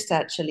 "Well, I've just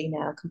actually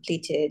now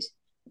completed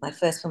my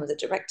first film as a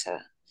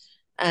director,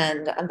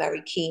 and I'm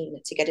very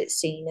keen to get it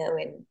seen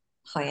in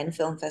high-end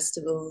film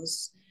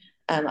festivals.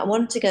 I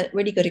want to get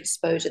really good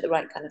exposure at the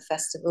right kind of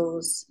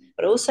festivals,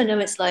 but also know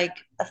it's like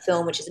a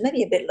film which is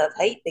maybe a bit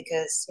love-hate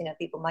because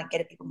people might get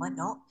it, people might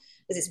not,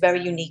 because it's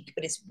very unique,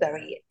 but it's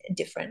very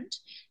different.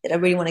 That I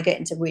really want to get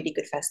into really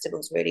good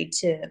festivals, really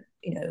to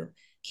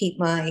keep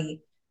my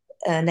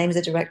name as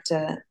a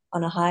director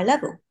on a higher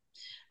level."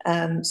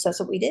 So that's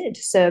what we did.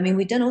 So I mean,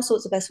 we've done all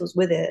sorts of festivals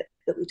with it,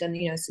 but we've done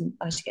some.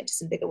 I should get to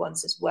some bigger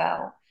ones as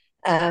well.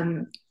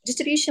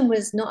 Distribution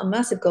was not a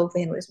massive goal for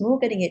him. It was more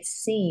getting it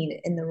seen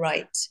in the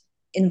right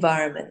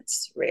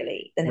environments,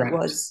 really, than it Right.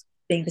 was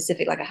being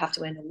specific. Like I have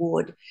to win an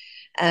award.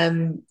 I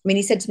mean,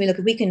 he said to me, "Look,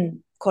 if we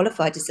can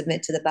qualify to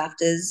submit to the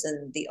BAFTAs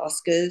and the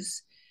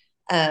Oscars,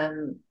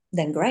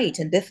 then great.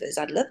 And BIFAs,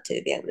 I'd love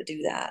to be able to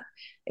do that.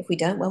 If we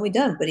don't, well, we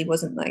don't." But he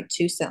wasn't like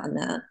too set on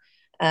that.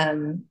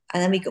 And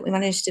then we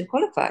managed to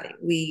qualify.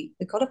 We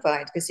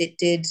qualified because it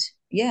did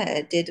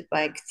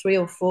like three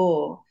or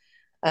four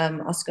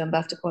Oscar and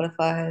BAFTA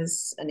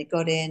qualifiers, and it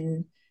got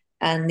in.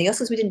 And the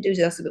Oscars we didn't do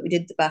the Oscars, but we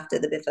did the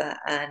BAFTA, the BIFA,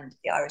 and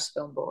the Irish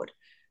Film Board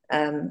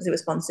because it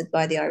was sponsored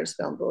by the Irish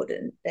Film Board,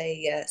 and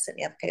they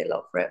certainly advocated a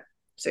lot for it.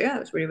 So yeah, it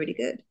was really really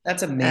good.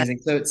 That's Uh, amazing.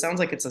 So it sounds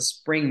like it's a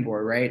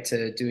springboard, right,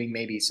 to doing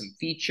maybe some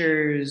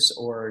features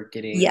or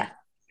getting, yeah,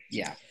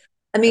 yeah.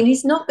 I mean,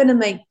 he's not going to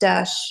make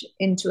Dash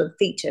into a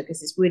feature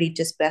because it's really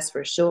just best for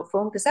a short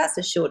form because that's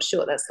a short.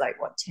 That's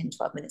like, what, 10,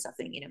 12 minutes, I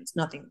think. It's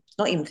nothing,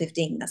 not even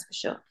 15, that's for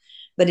sure.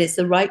 But it's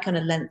the right kind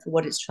of length for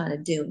what it's trying to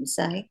do and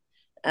say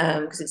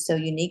because it's so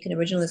unique and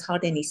original. There's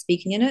hardly any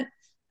speaking in it.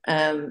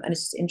 And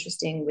it's just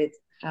interesting with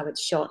how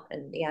it's shot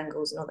and the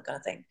angles and all that kind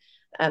of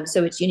thing.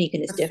 So it's unique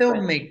and it's The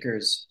different.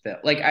 filmmakers film.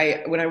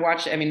 Like when I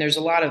watch, I mean, there's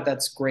a lot of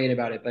that's great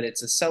about it, but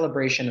it's a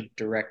celebration of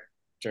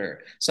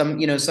director. Some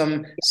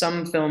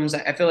films,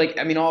 I feel like,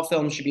 I mean, all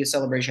films should be a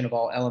celebration of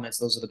all elements.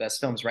 Those are the best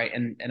films, right?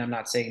 And I'm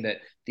not saying that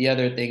the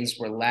other things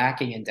were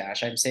lacking in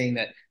Dash. I'm saying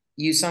that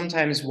you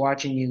sometimes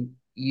watching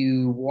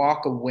you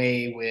walk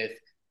away with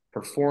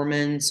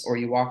performance, or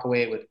you walk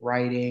away with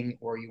writing,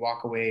 or you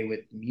walk away with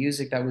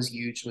music that was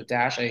huge with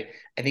Dash. I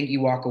think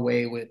you walk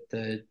away with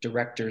the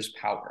director's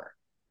power.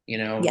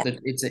 Yeah, That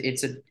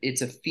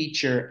it's a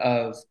feature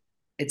of,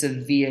 it's a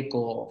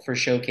vehicle for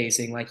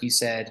showcasing, like you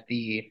said,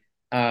 the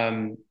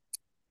um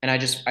and I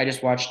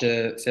just watched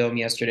a film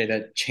yesterday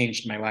that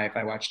changed my life.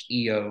 I watched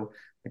EO.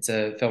 It's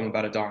a film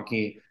about a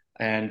donkey,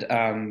 and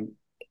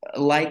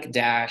like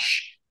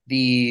Dash,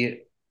 the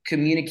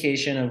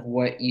communication of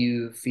what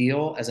you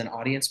feel as an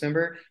audience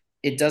member,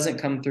 it doesn't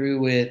come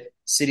through with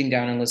sitting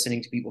down and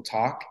listening to people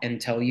talk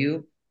and tell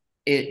you.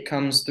 It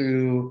comes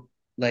through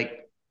like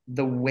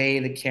the way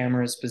the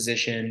camera is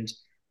positioned,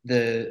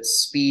 the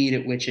speed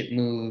at which it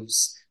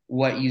moves,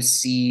 what you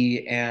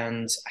see,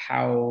 and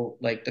how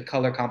like the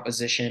color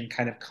composition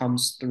kind of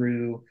comes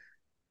through.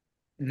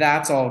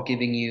 That's all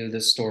giving you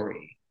the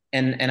story.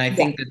 And I yeah,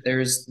 think that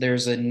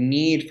there's a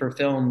need for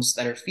films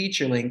that are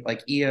feature length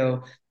like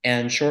EO,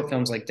 and short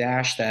films like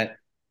Dash that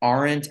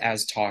aren't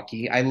as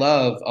talky. I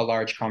love a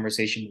large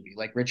conversation movie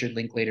like Richard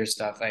Linklater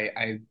stuff.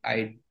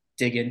 I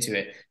dig into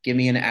it. Give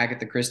me an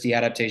Agatha Christie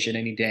adaptation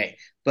any day.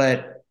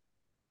 But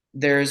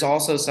there's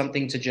also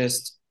something to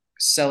just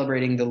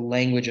celebrating the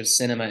language of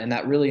cinema, and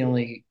that really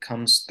only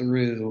comes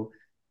through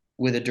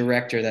with a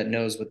director that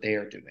knows what they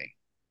are doing.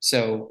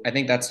 So I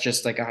think that's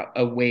just like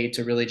a way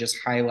to really just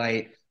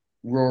highlight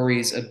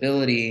Rory's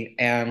ability,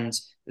 and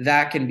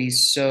that can be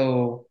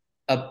so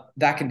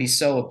that can be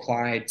so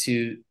applied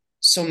to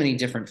so many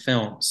different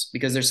films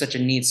because there's such a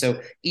need.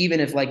 So even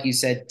if, like you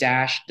said,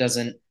 Dash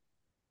doesn't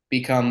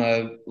become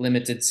a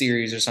limited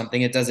series or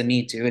something, it doesn't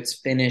need to. It's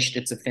finished.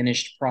 It's a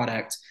finished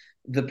product.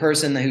 The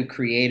person who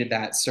created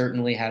that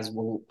certainly has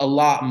a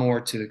lot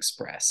more to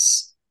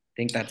express. I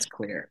think that's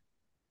clear.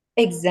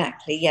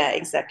 Exactly. Yeah,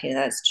 exactly.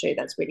 That's true.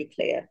 That's really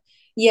clear.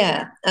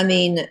 Yeah. I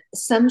mean,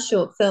 some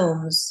short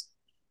films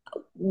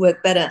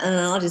work better and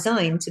are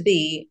designed to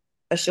be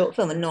a short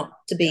film and not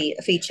to Yeah. be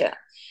a feature,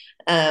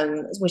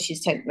 which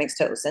makes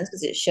total sense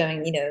because it's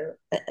showing,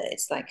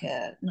 it's like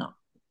a not.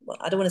 Well,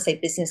 I don't want to say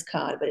business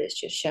card, but it's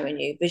just showing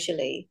you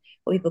visually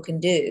what people can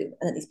do,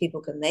 and that these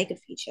people can make a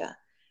feature.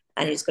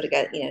 And you just got to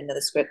get,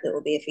 another script that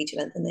will be a feature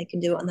length, and they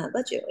can do it on that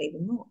budget or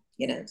even more.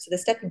 So they're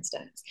stepping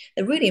stones.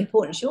 They're really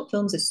important. Short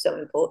films are so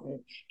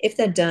important if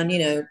they're done,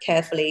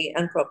 carefully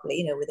and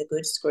properly, with a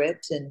good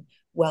script and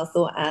well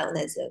thought out, and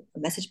there's a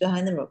message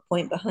behind them or a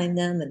point behind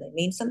them, and they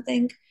mean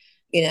something.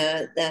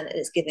 Then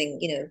it's giving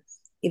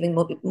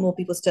more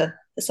people stuff.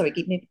 Sorry,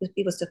 giving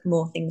people stuff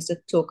more things to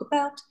talk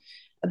about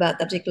that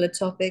particular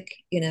topic.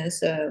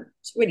 So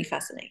it's really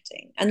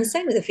fascinating, and the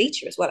same with the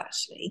feature as well,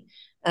 actually.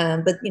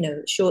 But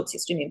shorts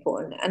extremely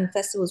important, and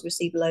festivals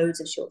receive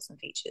loads of shorts and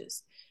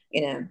features.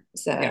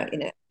 So Yeah.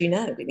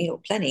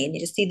 plenty, and you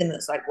just see them.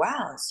 It's like,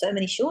 wow, so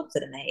many shorts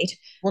that are made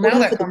Well, all now over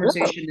that the world.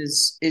 conversation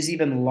is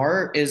even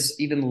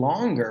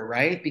longer,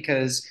 right?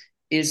 Because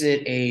is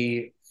it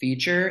a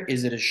feature?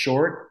 Is it a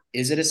short?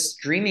 Is it a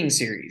streaming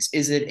series?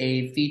 Is it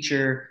a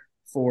feature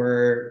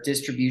for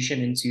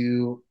distribution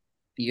into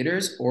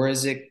theaters, or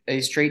is it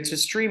a straight to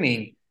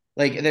streaming?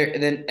 Like there,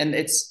 then, and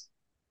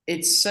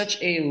it's such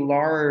a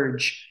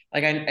large,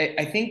 like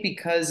I think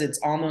because it's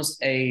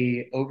almost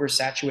a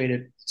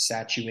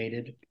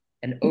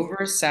an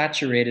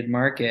oversaturated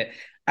market.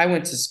 I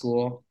went to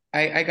school.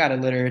 I got a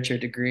literature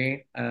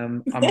degree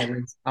on my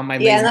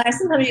Yeah, lazy. no,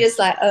 sometimes you're just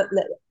like, oh,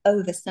 look,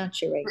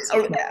 oversaturated.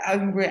 Oh,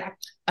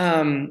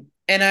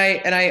 and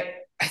I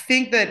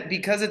think that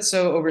because it's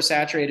so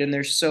oversaturated and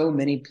there's so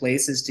many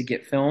places to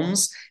get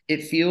films,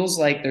 it feels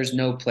like there's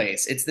no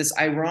place. It's this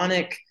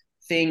ironic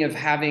thing of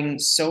having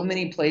so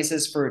many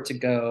places for it to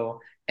go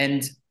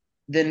and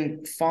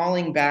then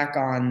falling back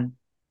on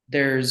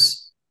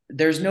there's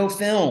no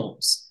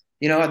films.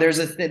 There's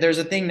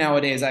a thing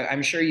nowadays.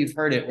 I'm sure you've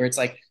heard it where it's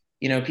like,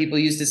 people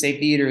used to say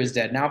theater is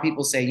dead. Now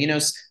people say,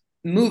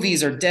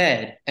 movies are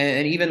dead,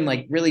 and even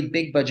like really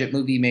big budget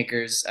movie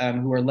makers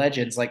who are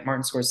legends like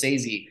Martin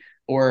Scorsese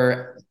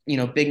or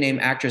big name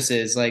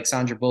actresses like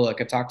Sandra Bullock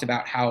have talked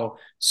about how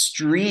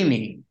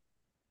streaming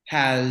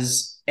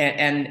has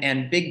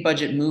and big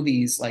budget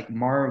movies like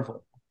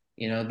Marvel,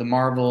 the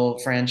Marvel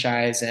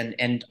franchise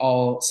and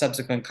all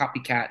subsequent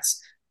copycats,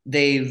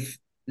 they've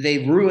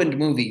ruined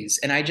movies,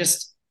 and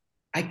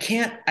I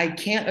can't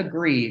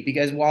agree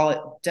because while it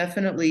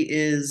definitely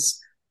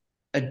is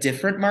a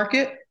different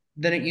market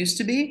than it used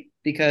to be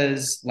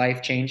because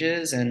life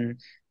changes and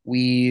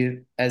we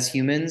as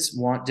humans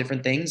want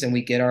different things and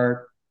we get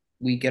our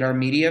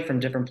media from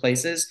different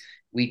places.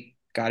 We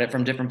got it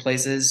from different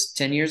places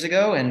 10 years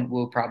ago and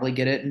we'll probably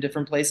get it in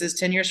different places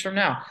 10 years from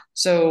now.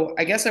 So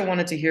I guess I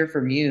wanted to hear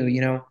from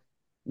you,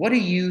 what do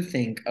you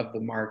think of the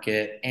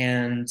market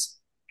and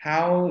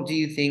how do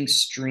you think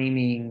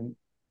streaming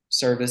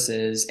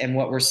services and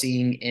what we're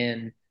seeing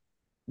in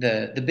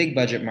the big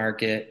budget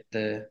market,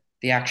 the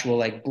actual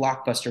like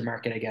blockbuster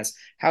market, I guess.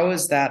 How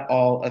has that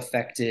all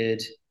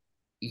affected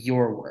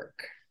your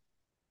work?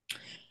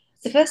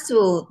 So first of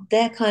all,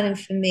 they're kind of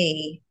for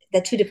me,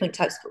 they're two different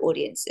types of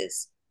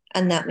audiences,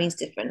 and that means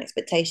different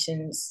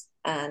expectations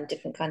and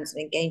different kinds of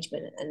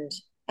engagement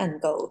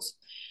and goals.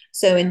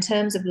 So in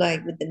terms of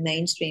like with the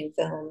mainstream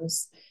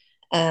films,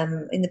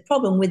 and the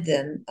problem with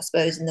them, I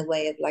suppose, in the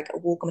way of like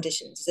award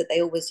competitions, is that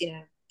they always,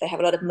 they have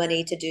a lot of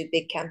money to do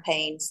big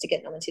campaigns to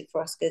get nominated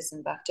for Oscars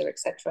and BAFTA,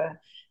 etc.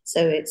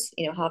 So it's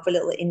half a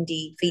little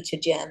indie feature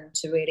gem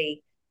to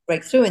really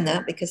break through in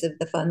that because of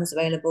the funds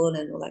available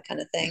and all that kind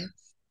of thing.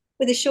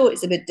 With a short,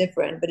 it's a bit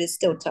different, but it's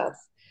still tough.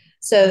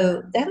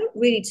 So they haven't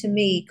really, to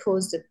me,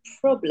 caused a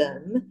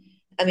problem.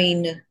 I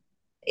mean,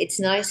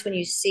 it's nice when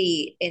you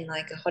see in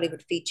like a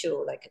Hollywood feature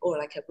or like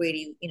a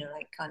really,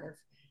 like kind of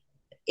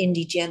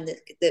indie gem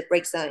that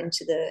breaks out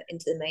into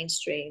the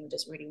mainstream,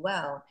 does really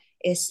well,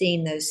 is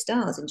seeing those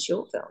stars in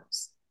short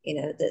films,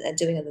 that are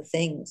doing other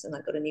things and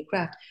like got a new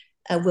craft.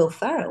 Will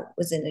Farrell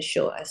was in a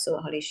short I saw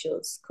at Holly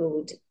Shorts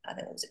called, I don't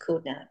know what was it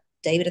called now,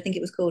 David, I think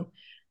it was called,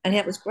 and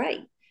that was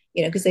great,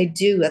 because they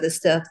do other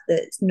stuff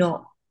that's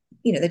not,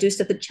 they do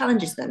stuff that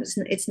challenges them.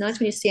 It's nice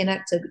when you see an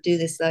actor do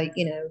this, like,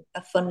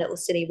 a fun little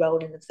silly role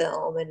in the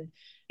film, and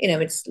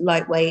it's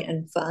lightweight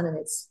and fun, and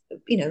it's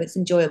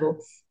enjoyable,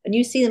 and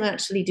you see them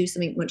actually do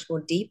something much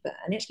more deeper,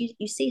 and actually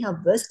you see how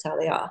versatile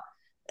they are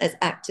as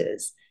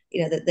actors,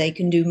 that they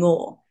can do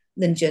more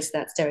than just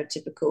that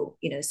stereotypical,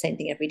 same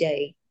thing every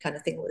day kind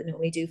of thing what they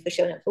normally do for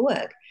showing up for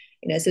work.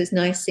 So it's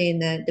nice seeing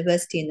the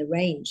diversity in the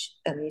range.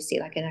 You see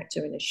like an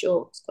actor in a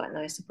short, it's quite a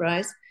nice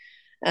surprise.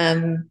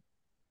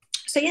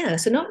 So yeah,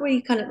 so not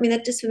really kind of, I mean,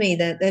 they're just for me,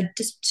 they're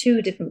just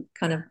two different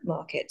kind of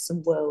markets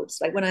and worlds.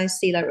 Like when I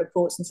see like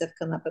reports and stuff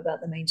come up about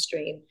the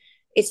mainstream,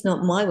 it's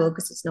not my world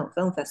because it's not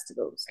film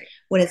festivals. Right.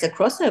 When it's a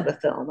crossover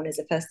film, when it's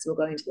a festival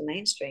going to the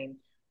mainstream,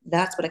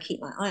 that's what I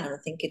keep my eye on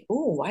and thinking,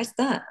 oh, why is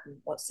that? And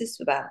what's this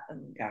about?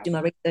 And Yeah. do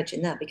my research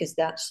in that because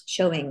that's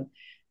showing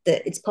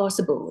that it's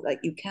possible. Like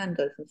you can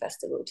go from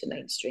festival to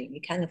mainstream,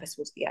 you can go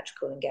festival to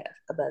theatrical and get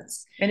a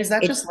buzz. And is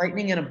that It just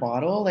lightning in a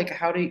bottle? Like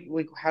how do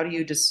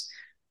you just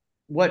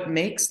what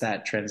makes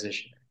that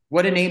transition?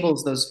 What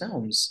enables those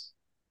films?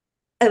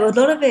 a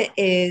lot of it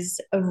is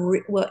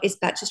well, it's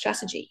back to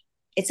strategy.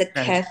 It's a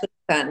Strategy. carefully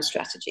planned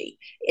strategy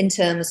in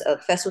terms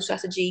of festival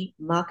strategy,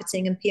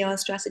 marketing and PR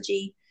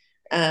strategy,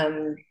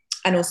 um,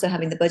 and also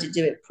having the budget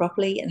do it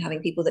properly and having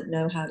people that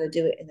know how to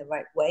do it in the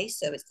right way.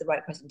 So it's the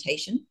right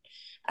presentation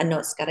and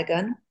not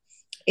scattergun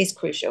is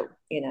crucial,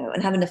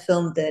 and having a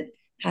film that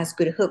has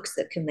good hooks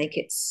that can make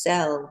it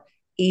sell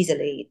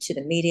easily to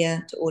the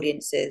media, to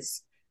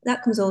audiences.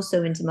 That comes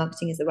also into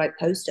marketing is the right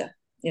poster,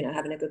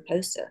 having a good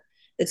poster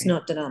that's Right.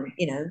 not done on,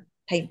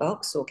 paint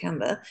box or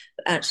Canva,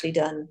 but actually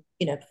done,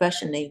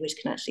 professionally, which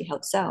can actually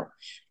help sell.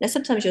 Now,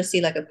 sometimes you'll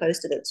see like a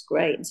poster that's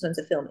great, and sometimes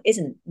a film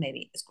isn't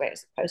maybe as great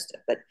as a poster,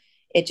 but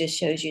it just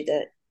shows you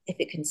that if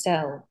it can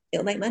sell,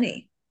 it'll make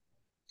money.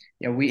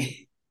 Yeah,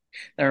 we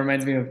that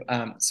reminds me of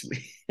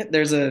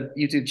there's a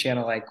YouTube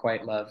channel I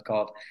quite love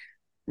called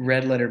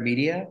Red Letter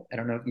Media. I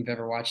don't know if you've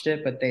ever watched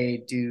it, but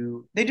they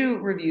do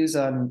reviews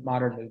on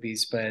modern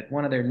movies, but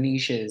one of their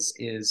niches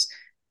is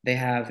they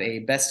have a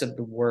best of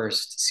the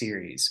worst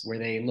series where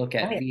they look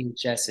at Right.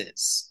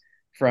 VHSs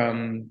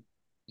from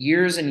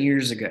years and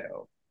years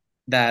ago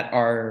that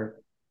are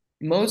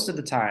most of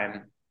the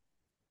time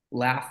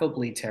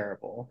laughably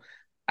terrible.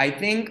 I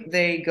think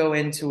they go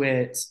into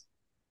it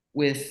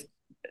with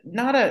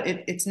not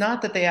it's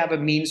not that they have a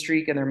mean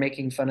streak and they're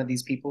making fun of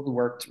these people who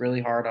worked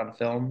really hard on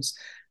films.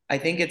 I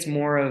think it's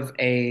more of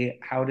a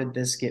how did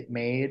this get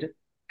made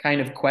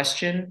kind of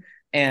question.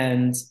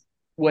 And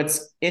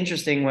what's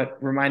interesting,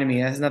 what reminded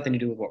me, it has nothing to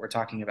do with what we're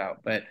talking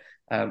about, but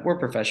we're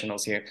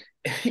professionals here.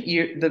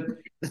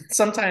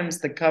 Sometimes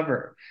the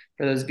cover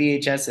for those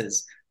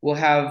VHSs will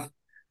have,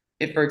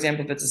 if for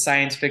example, if it's a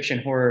science fiction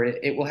horror,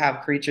 it will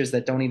have creatures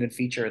that don't even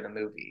feature in the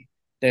movie.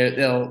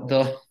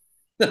 They'll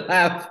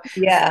have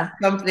Yeah.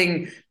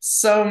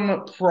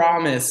 some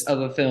promise of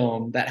a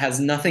film that has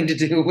nothing to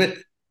do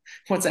with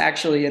what's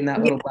actually in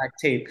that little Yeah. black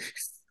tape.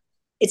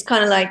 It's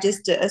kind of like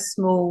just a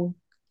small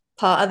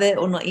part of it,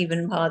 or not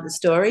even part of the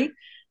story.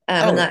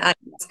 And Oh, that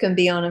actors can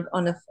be on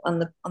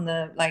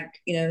the like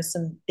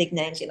some big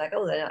names. You're like,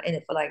 oh, they're not in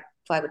it for like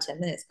 5 or 10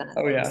 minutes, kind of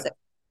oh thing. yeah, So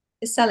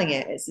it's selling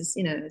it. It's just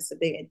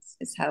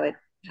it's how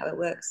it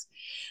works.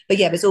 But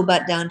yeah, but it's all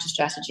back down to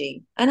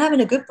strategy and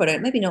having a good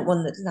product. Maybe not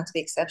one that doesn't have to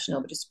be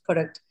exceptional, but just a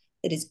product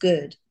that is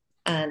good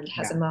and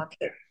has yeah. a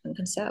market and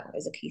can sell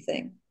is a key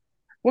thing.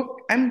 Well,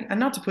 I'm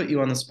not to put you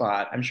on the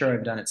spot. I'm sure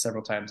I've done it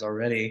several times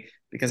already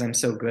because I'm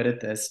so good at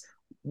this.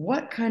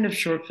 What kind of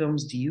short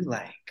films do you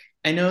like?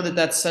 I know that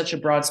that's such a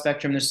broad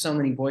spectrum. There's so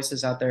many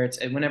voices out there. It's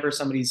and whenever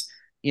somebody's,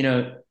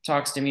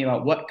 talks to me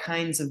about what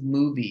kinds of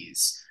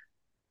movies,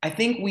 I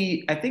think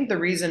the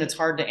reason it's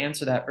hard to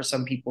answer that for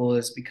some people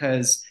is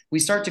because we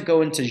start to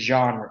go into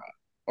genre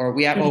or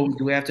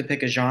do we have to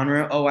pick a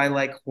genre? Oh, I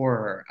like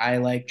horror. I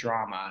like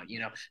drama.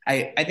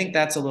 I think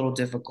that's a little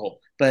difficult,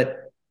 but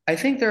I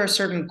think there are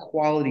certain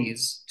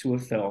qualities to a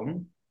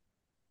film.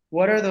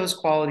 What are those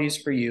qualities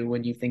for you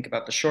when you think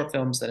about the short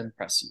films that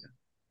impress you?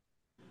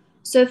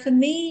 So for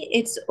me,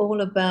 it's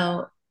all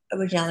about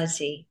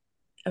originality.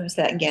 I was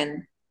that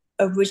again,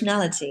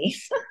 originality,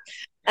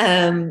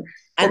 um,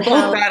 We're and both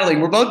how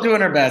battling. We're both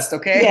doing our best,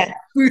 okay?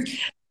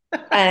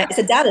 yeah, it's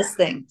a Dallas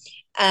thing,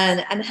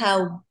 and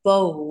how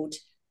bold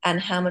and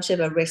how much of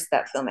a risk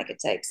that filmmaker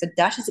takes. So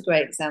Dash is a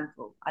great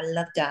example. I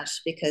love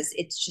Dash because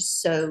it's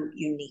just so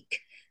unique.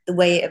 The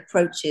way it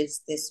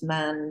approaches this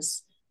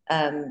man's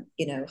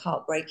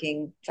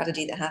heartbreaking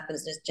tragedy that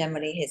happens, just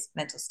generally his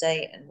mental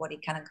state and what he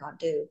can and can't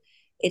do.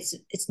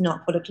 It's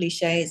not full of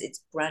cliches.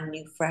 It's brand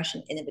new, fresh,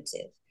 and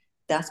innovative.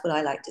 That's what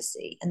I like to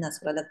see, and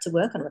that's what I love to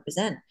work on and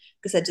represent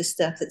because they're just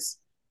stuff that's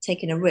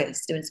taking a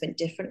risk, doing something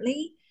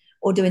differently,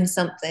 or doing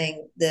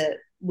something that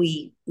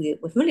we're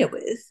familiar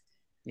with,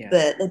 Yeah.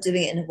 but they're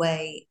doing it in a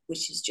way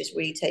which is just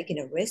really taking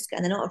a risk,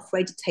 and they're not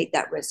afraid to take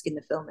that risk in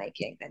the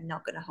filmmaking. They're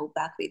not going to hold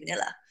back or be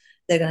vanilla.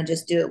 They're going to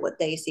just do it what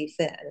they see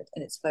fit,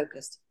 and it's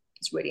focused.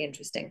 It's really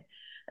interesting.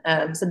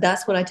 So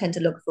that's what I tend to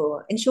look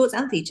for in shorts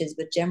and features,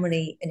 but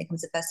generally when it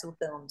comes to festival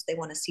films, they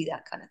want to see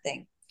that kind of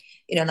thing.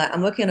 Like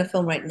I'm working on a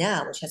film right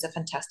now which has a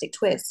fantastic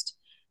twist.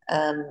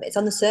 It's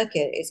on the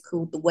circuit. It's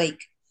called The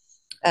Wake.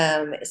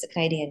 It's a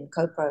Canadian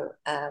co-pro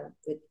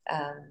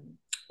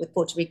with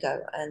Puerto Rico,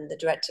 and the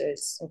director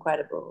is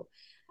incredible.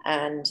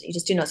 and you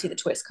just do not see the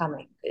twist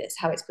coming. It's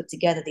how it's put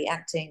together, the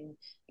acting,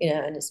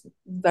 and it's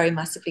very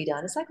masterfully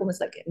done. It's like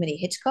almost like a mini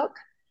Hitchcock,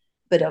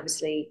 but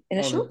obviously in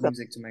a Oh, that's short film.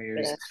 music to my You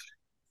ears. know?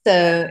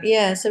 So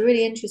yeah, so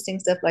really interesting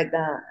stuff like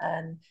that,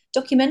 and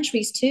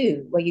documentaries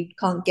too, where you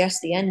can't guess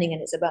the ending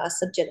and it's about a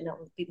subject that not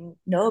many people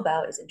know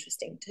about is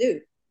interesting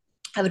too.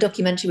 I have a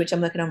documentary which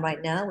I'm working on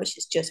right now, which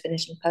is just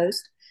finishing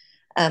post,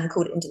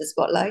 called Into the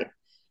Spotlight,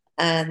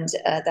 and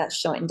that's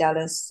shot in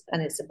Dallas,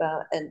 and it's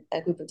about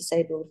a group of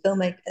disabled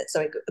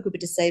a group of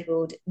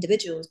disabled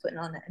individuals putting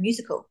on a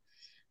musical,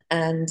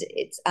 and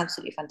it's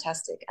absolutely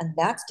fantastic. And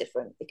that's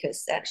different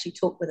because they actually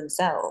talk with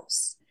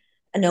themselves,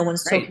 and no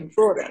one's Right. talking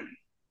for them.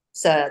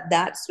 So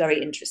that's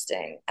very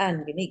interesting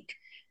and unique.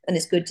 And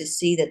it's good to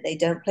see that they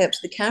don't play up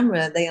to the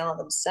camera; they are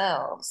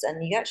themselves,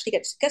 and you actually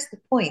get to the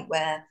point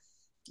where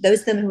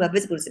those of them who have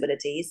visible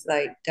disabilities,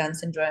 like Down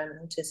syndrome and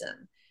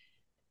autism,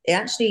 it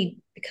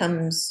actually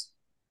becomes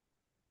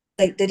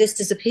they just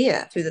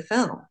disappear through the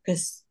film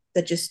because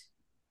they're just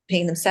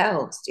being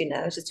themselves,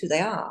 it's just who they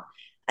are.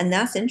 And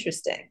that's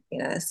interesting,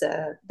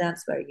 so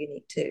that's very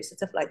unique too. So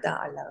stuff like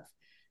that I love.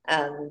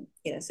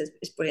 So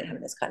it's brilliant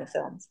having this kind of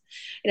films.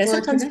 Well,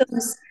 I can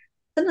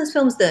Sometimes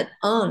films that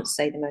aren't,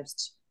 say, the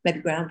most maybe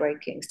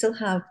groundbreaking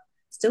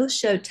still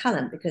show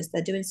talent because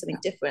they're doing something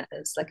different.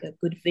 It's like a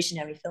good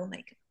visionary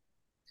filmmaker.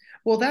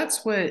 Well,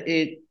 that's what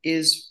it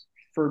is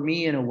for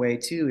me in a way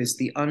too, is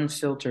the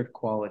unfiltered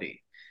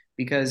quality.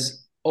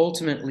 Because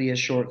ultimately, a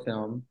short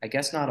film, I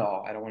guess not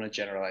all, I don't want to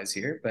generalize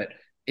here, but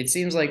it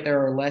seems like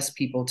there are less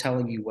people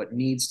telling you what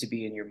needs to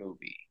be in your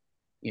movie.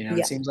 It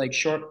Yeah. seems like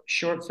short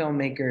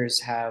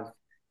filmmakers have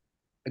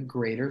a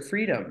greater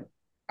freedom.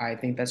 I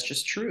think that's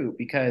just true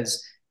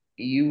because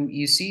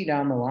you see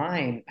down the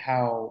line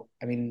how,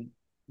 I mean,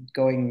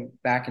 going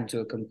back into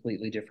a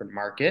completely different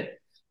market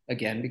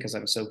again because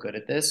I'm so good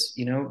at this,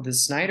 the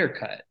Snyder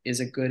cut is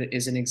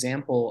an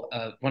example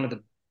of one of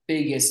the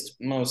biggest,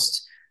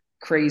 most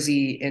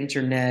crazy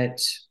internet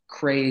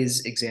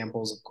craze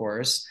examples, of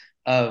course,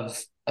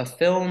 of a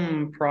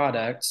film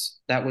product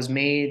that was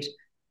made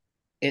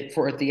it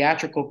for a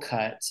theatrical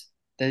cut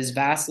that is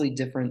vastly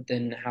different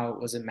than how it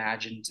was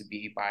imagined to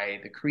be by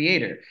the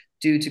creator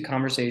due to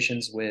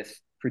conversations with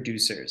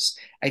producers.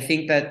 I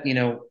think that,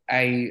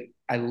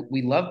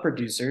 we love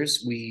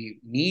producers. We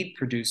need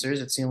producers.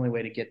 It's the only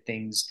way to get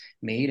things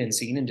made and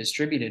seen and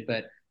distributed.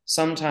 But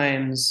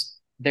sometimes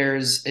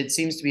it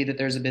seems to be that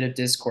there's a bit of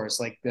discourse.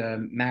 Like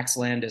Max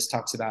Landis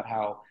talks about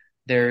how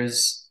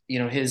there's,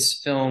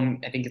 his film,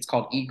 I think it's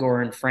called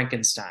Igor and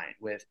Frankenstein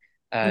with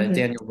Mm-hmm.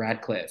 Daniel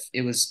Radcliffe.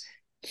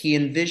 He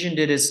envisioned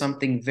it as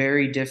something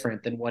very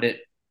different than what it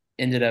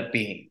ended up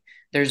being.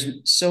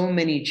 There's so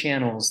many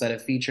channels that a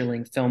feature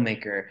length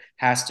filmmaker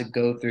has to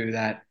go through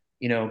that,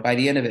 by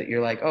the end of it,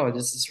 you're like, oh,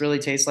 does this really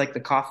taste like the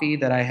coffee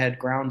that I had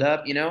ground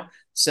up?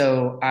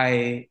 So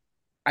I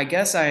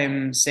guess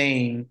I'm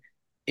saying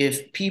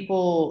if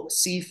people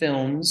see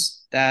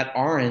films that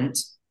aren't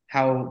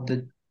how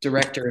the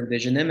director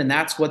envisioned them and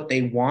that's what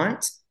they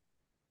want,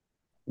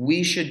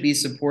 we should be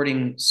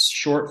supporting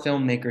short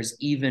filmmakers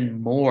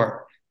even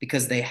more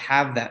because they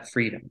have that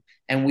freedom.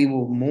 And we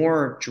will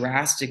more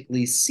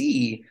drastically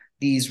see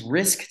these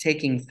risk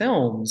taking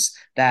films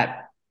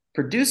that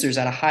producers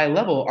at a high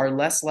level are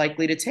less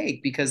likely to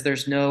take because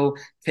there's no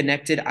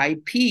connected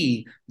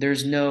IP,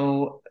 there's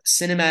no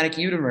cinematic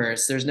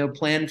universe, there's no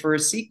plan for a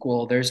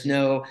sequel, there's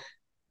no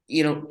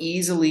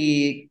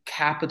easily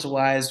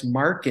capitalized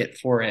market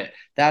for it.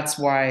 That's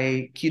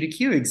why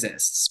Q2Q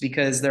exists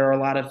because there are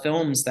a lot of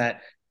films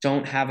that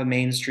don't have a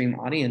mainstream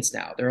audience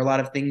now. There are a lot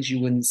of things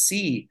you wouldn't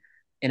see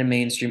in a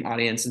mainstream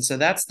audience. And so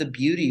that's the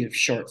beauty of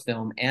short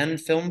film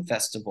and film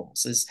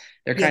festivals is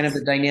they're kind of a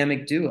Yes.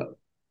 dynamic duo.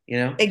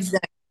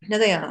 Exactly. No,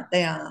 they are.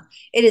 They are.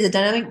 It is a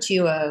dynamic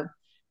duo,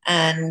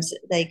 and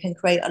they can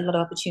create a lot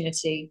of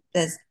opportunity.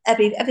 There's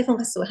every film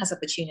festival has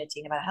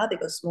opportunity, no matter how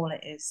big or small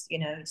it is.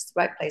 It's the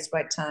right place,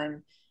 right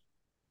time.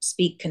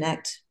 Speak,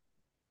 connect.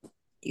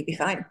 You'll be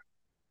fine.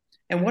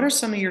 And what are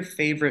some of your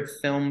favorite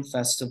film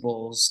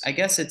festivals? I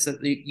guess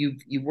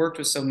you've worked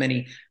with so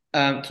many.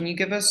 Can you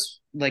give us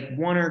like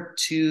one or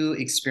two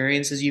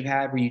experiences you've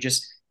had where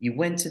you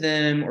went to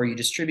them or you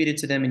distributed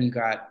to them and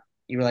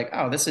you were like,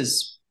 oh, this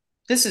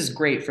is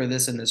great for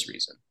this and this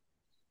reason.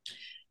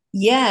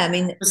 Yeah, I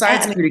mean,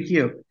 Besides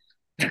Q2Q.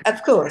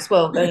 of course.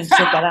 Well, don't need to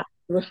talk about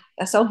that.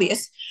 That's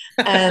obvious.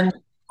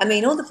 I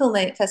mean, all the film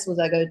festivals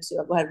I go to,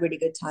 I've had really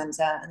good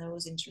times at, and they're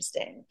always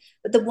interesting.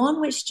 But the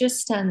one which just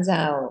stands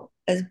out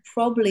as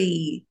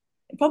probably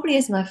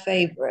is my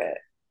favorite,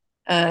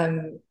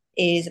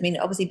 is, I mean,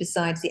 obviously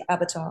besides the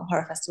Avatar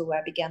Horror Festival where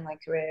I began my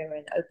career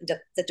and opened up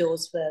the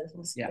doors for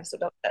the Yeah.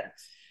 Festival Doctor.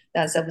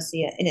 That's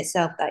obviously in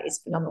itself that is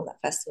phenomenal.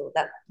 That festival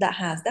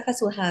that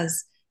festival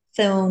has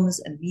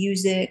films and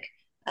music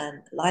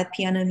and live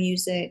piano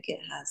music. It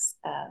has,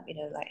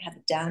 like had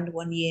the Downed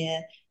one year.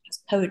 It has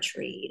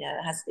poetry.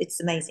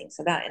 It's amazing.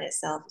 So that in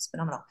itself is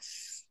phenomenal.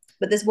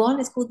 But there's one.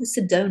 It's called the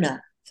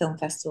Sedona Film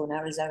Festival in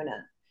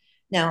Arizona.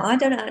 Now, I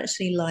don't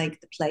actually like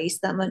the place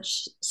that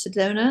much,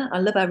 Sedona. I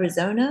love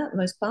Arizona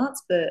most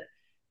parts, but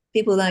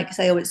people like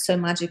say, oh, it's so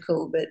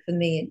magical, but for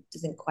me, it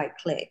doesn't quite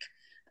click.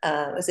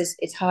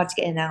 It's hard to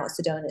get in and out of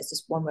Sedona. It's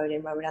just one road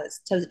in, road out.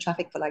 There's tons of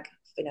traffic for like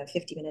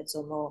 50 minutes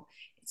or more.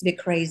 It's a bit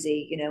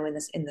crazy,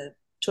 in the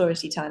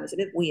touristy time. It's a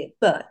bit weird,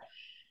 but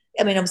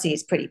I mean, obviously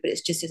it's pretty, but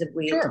it's just as a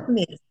weird for Sure.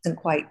 me. It doesn't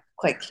quite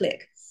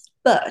click.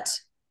 But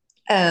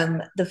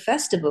the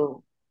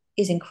festival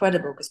is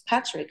incredible because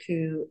Patrick,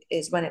 who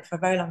is run it for a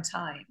very long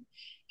time,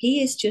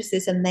 he is just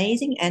this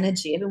amazing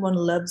energy. Everyone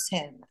loves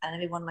him and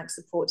everyone like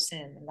supports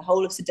him, and the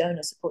whole of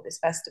Sedona support this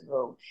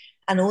festival.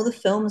 And all the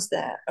films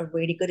there are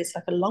really good. It's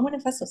like a long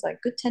running festival, it's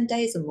like good 10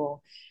 days or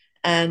more.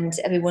 And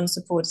everyone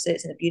supports it.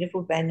 It's in a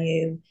beautiful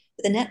venue.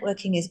 But the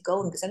networking is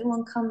golden because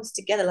everyone comes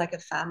together like a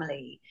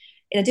family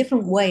in a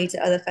different way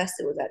to other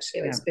festivals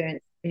actually I've Yeah.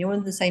 experienced. When you're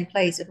in the same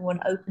place, everyone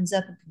opens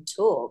up and can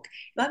talk.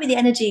 It might be the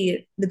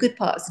energy, the good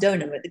part of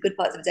Sedona, but the good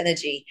parts of its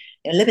energy.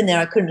 Living there,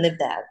 I couldn't live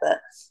there, but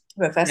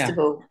for a Yeah.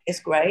 festival, it's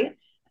great.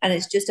 And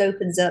it just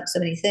opens up so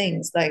many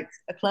things. Like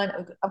a client,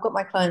 I've got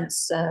my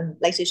client's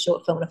latest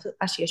short film,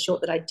 actually a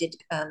short that I did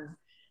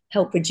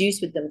help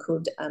produce with them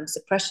called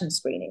Suppression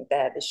Screening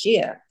there this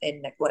year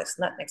in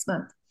next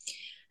month.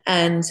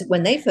 And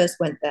when they first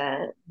went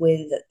there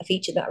with a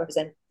feature that I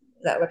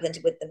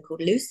represented with them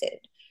called Lucid,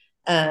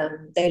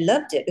 they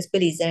loved it because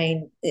Billy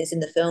Zane is in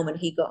the film and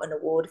he got an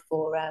award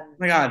for Oh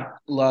my God,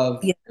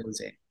 love yeah,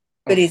 Jose.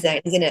 Oh, Billy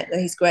Zane. He's in it.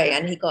 He's great,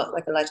 and he got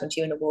like a Lifetime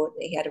Achievement Award.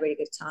 He had a really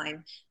good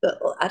time. But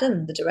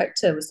Adam, the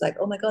director, was like,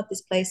 "Oh my God,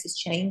 this place has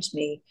changed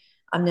me.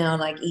 I'm now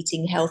like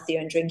eating healthier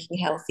and drinking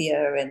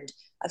healthier, and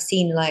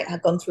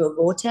I've gone through a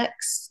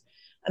vortex.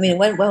 I mean, yeah. it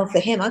went well for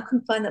him. I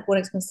couldn't find that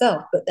vortex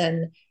myself, but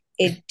then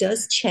it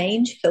does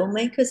change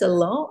filmmakers a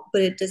lot,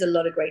 but it does a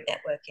lot of great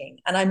networking.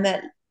 And I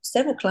met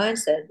several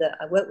clients there that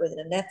I work with,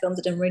 and their films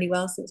have done really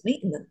well since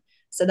meeting them.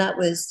 So that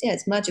was, yeah,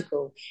 it's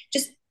magical.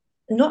 Just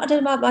not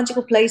a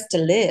magical place to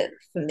live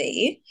for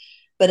me,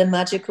 but a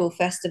magical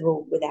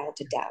festival without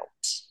a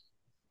doubt.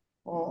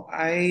 Well,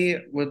 I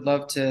would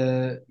love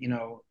to,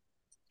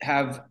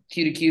 have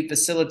Q to Q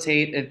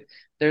facilitate if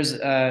there's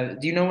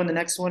do you know when the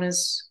next one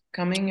is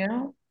coming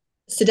out?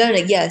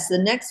 Sedona, yes. The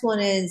next one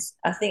is,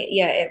 I think,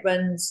 yeah, it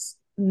runs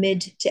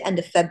mid to end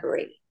of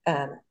February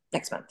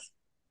next month.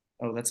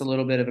 Oh, that's a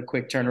little bit of a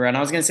quick turnaround.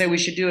 I was gonna say we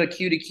should do a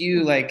Q to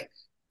Q like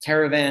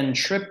caravan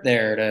trip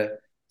there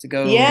to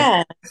go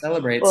Yeah.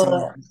 celebrate some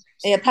of Well,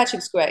 yeah,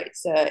 Patrick's great.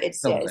 So so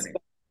it's a funny. great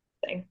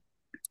thing.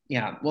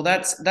 Yeah, well,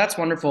 that's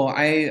wonderful.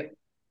 I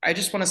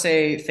just want to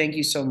say thank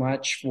you so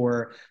much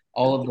for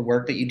all of the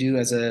work that you do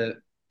as a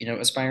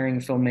aspiring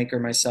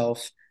filmmaker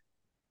myself.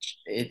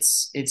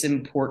 It's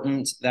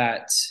important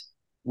that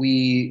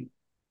we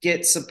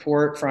get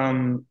support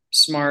from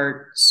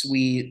smart,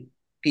 sweet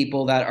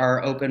people that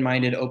are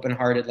open-minded,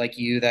 open-hearted like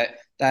you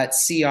that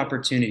see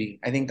opportunity.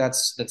 I think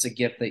that's a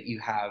gift that you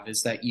have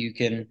is that you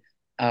can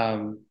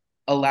um,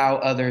 allow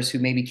others who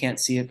maybe can't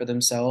see it for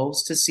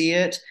themselves to see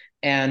it.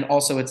 And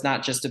also, it's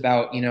not just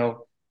about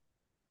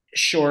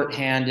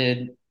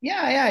shorthanded.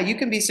 Yeah, yeah, you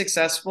can be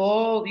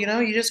successful.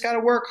 You just got to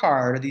work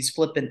hard. Or these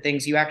flippant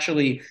things. You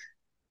actually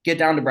get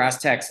down to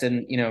brass text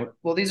and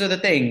well, these are the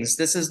things,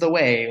 this is the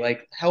way,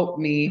 like help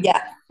me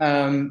Yeah.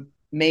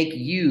 make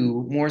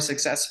you more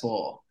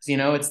successful.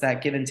 It's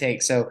that give and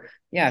take. So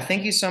yeah,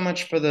 thank you so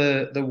much for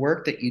the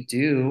work that you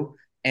do.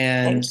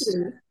 And Thank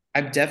you.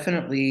 I'm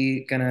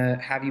definitely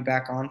gonna have you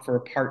back on for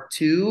a part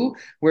two.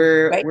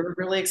 We're Right. we're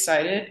really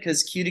excited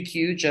because Q to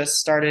Q just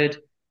started.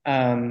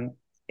 Um,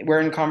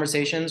 we're in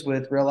conversations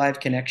with Real Life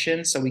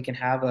Connection, so we can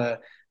have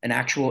an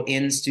actual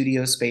in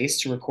studio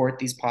space to record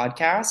these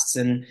podcasts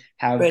and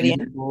have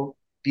Brilliant.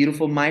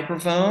 beautiful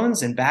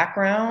microphones and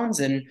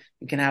backgrounds, and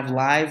we can have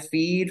live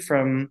feed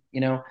from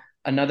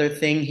another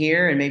thing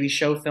here and maybe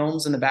show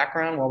films in the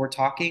background while we're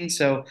talking.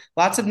 So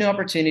lots of new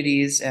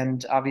opportunities,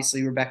 and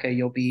obviously, Rebekah,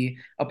 you'll be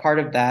a part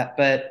of that.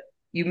 But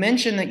you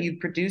mentioned that you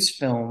produce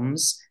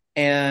films,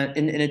 and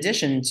in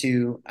addition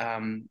to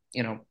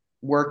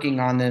working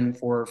on them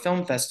for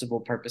film festival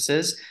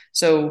purposes.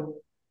 So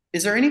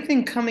is there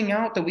anything coming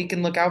out that we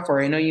can look out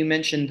for? I know you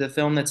mentioned the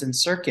film that's in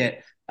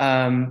circuit,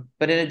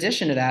 but in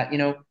addition to that,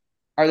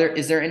 are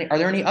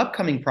there any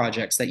upcoming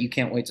projects that you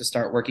can't wait to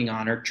start working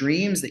on, or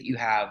dreams that you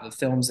have of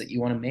films that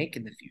you want to make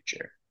in the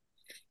future?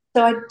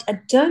 So I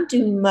don't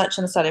do much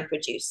on the side of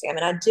producing. I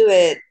mean, I do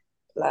it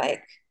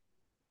like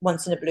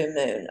once in a blue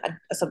moon.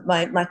 So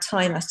my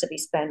time has to be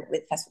spent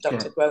with Festival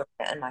Dr. Sure. Grover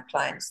and my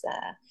clients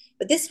there.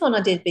 But this one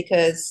I did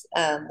because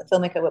the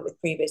filmmaker I worked with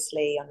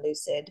previously on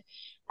Lucid,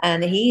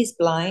 and he's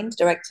blind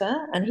director,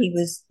 and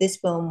this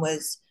film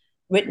was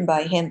written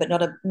by him, but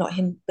not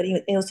him, but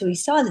he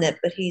starred in it,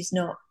 but he's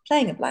not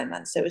playing a blind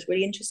man. So it was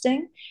really interesting,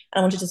 and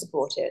I wanted to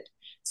support it.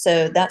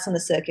 So that's on the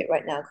circuit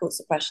right now called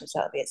Suppression. So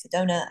that'll be at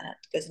Sedona, and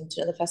it goes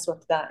into another festival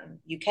after that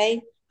in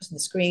UK, it's on the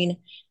screen,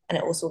 and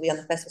it also will be on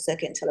the festival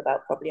circuit until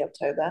about probably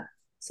October.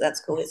 So that's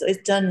cool.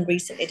 It's done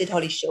recently. It did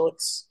Holly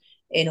Shorts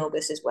in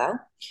August as well.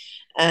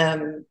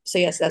 So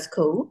yes, that's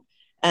cool.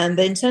 But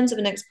in terms of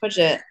the next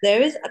project, there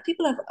is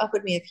people have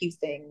offered me a few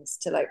things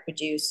to like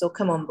produce or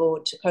come on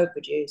board to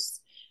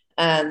co-produce.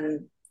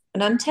 Um,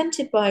 And I'm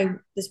tempted by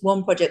this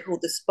one project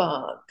called The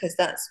Spark, because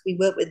that's we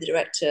work with the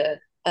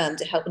director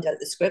to help him develop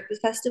the script for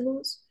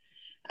festivals.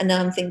 And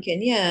now I'm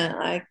thinking, yeah,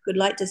 I could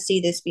like to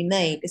see this be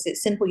made because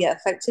it's simple yet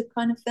effective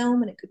kind of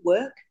film and it could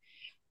work.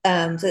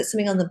 So it's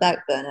something on the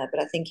back burner,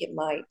 but I think it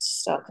might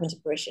start coming to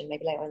fruition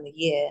maybe later in the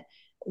year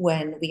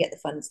when we get the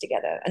funds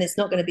together. And it's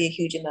not going to be a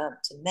huge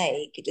amount to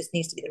make, it just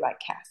needs to be the right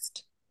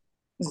cast.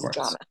 Of This is a course.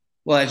 drama.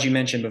 Well, as you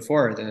mentioned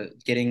before, the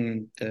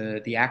getting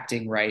the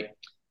acting right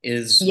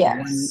is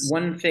Yes.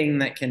 one thing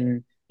that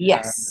can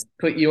Yes.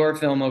 put your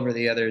film over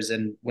the others,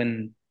 and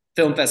when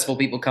film festival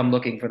people come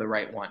looking for the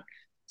right one.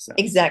 So,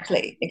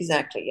 Exactly.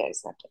 Exactly. Yeah,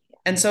 exactly. Yeah.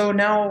 and so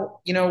now,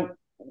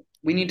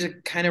 we need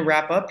to kind of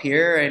wrap up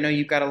here. I know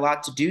you've got a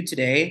lot to do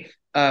today,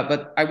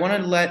 but I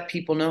want to let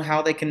people know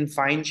how they can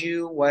find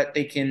you, what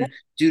they Yeah. can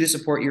do to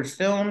support your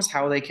films,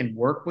 how they can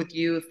work with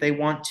you if they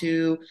want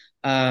to,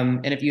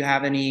 and if you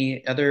have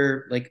any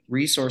other like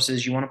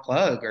resources you want to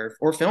plug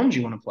or films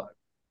you want to plug.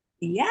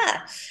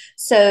 Yeah.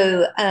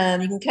 So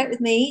you can connect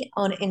with me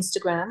on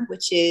Instagram,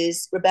 which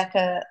is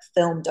Rebecca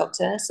Film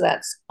Doctor. So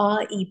that's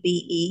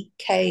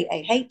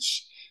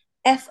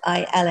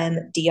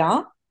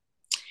RebekahFilmDr.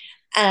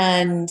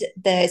 And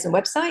there's a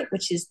website,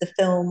 which is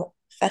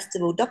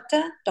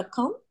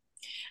thefilmfestivaldoctor.com.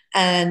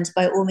 And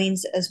by all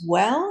means, as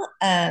well,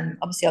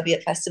 obviously, I'll be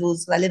at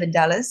festivals. I live in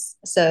Dallas.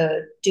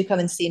 So do come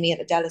and see me at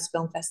the Dallas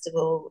Film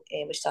Festival,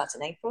 which starts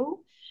in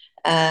April,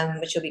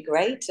 which will be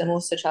great. I'm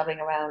also traveling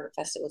around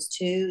festivals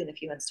too in a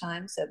few months'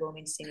 time. So by all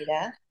means, see me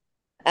there.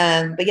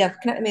 But yeah,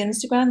 connect with me on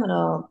Instagram and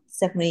I'll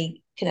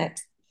definitely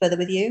connect further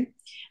with you.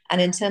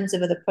 And in terms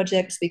of other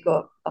projects, we've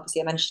got,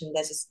 obviously, I mentioned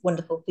there's this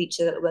wonderful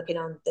feature that we're working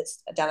on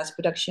that's a Dallas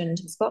production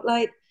to the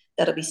spotlight.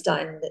 That'll be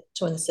starting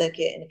touring the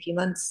circuit in a few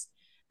months.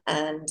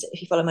 And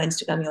if you follow my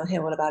Instagram, you'll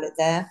hear all about it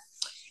there.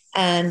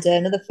 And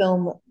another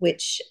film,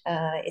 which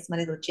is my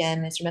little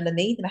gem, is Remember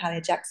Me, the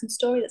Mahalia Jackson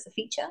story. That's a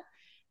feature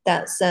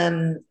that's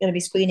going to be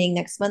screening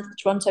next month at the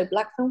Toronto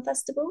Black Film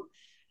Festival.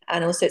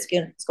 And also, it's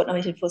got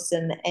nominated for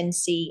some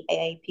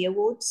NCAAP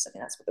awards. I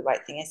think that's what the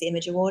right thing is, the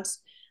Image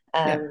Awards.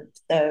 Yeah.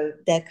 So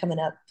they're coming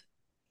up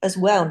as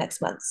well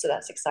next month. So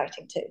that's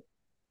exciting too.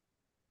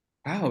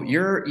 Wow,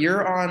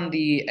 you're on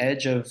the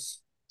edge of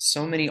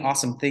so many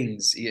awesome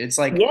things. It's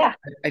like Yeah.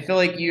 I feel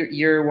like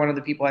you're one of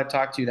the people I've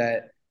talked to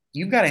that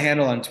you've got a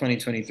handle on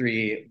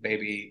 2023,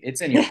 baby. It's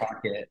in your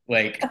pocket.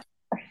 Like,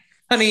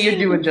 honey, you're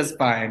doing just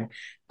fine.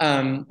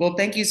 Well,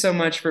 thank you so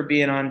much for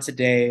being on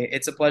today.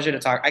 It's a pleasure to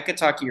talk. I could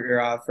talk your ear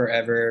off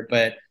forever,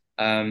 but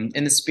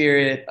in the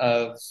spirit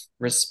of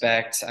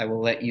respect, I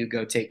will let you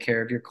go take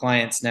care of your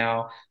clients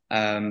now.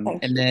 Thank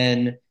And you.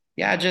 then,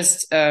 yeah,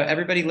 just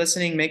everybody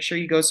listening, make sure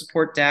you go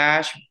support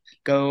Dash.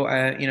 Go,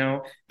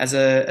 as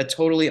a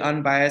totally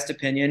unbiased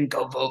opinion,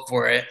 go vote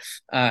for it.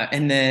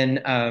 And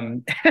then,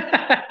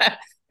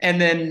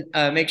 and then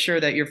make sure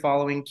that you're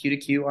following Q to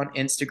Q on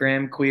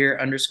Instagram,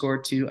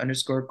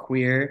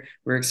 queer_2_queer.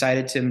 We're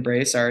excited to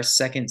embrace our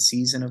second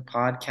season of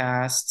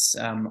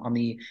podcasts on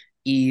the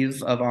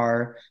eve of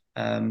our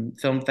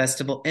film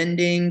festival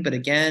ending. But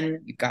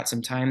again, you've got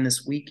some time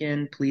this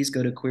weekend. Please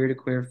go to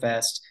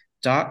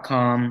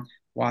queer2queerfest.com,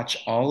 watch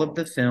all of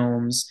the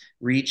films,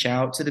 reach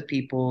out to the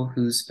people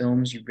whose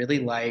films you really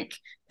like,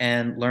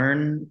 and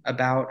learn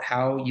about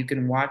how you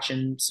can watch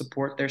and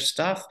support their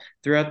stuff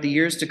throughout the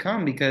years to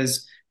come,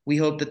 because we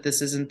hope that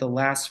this isn't the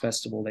last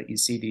festival that you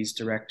see these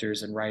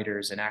directors and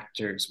writers and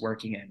actors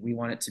working in. We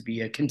want it to be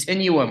a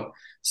continuum.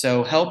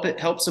 So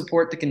help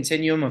support the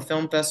continuum of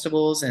film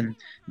festivals and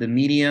the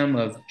medium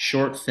of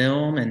short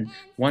film. And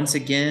once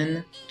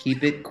again,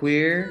 keep it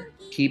queer,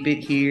 keep it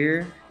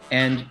here,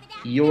 and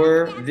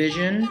your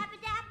vision,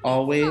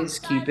 always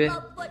keep it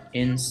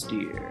in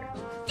steer.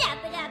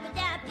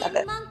 Love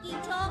it.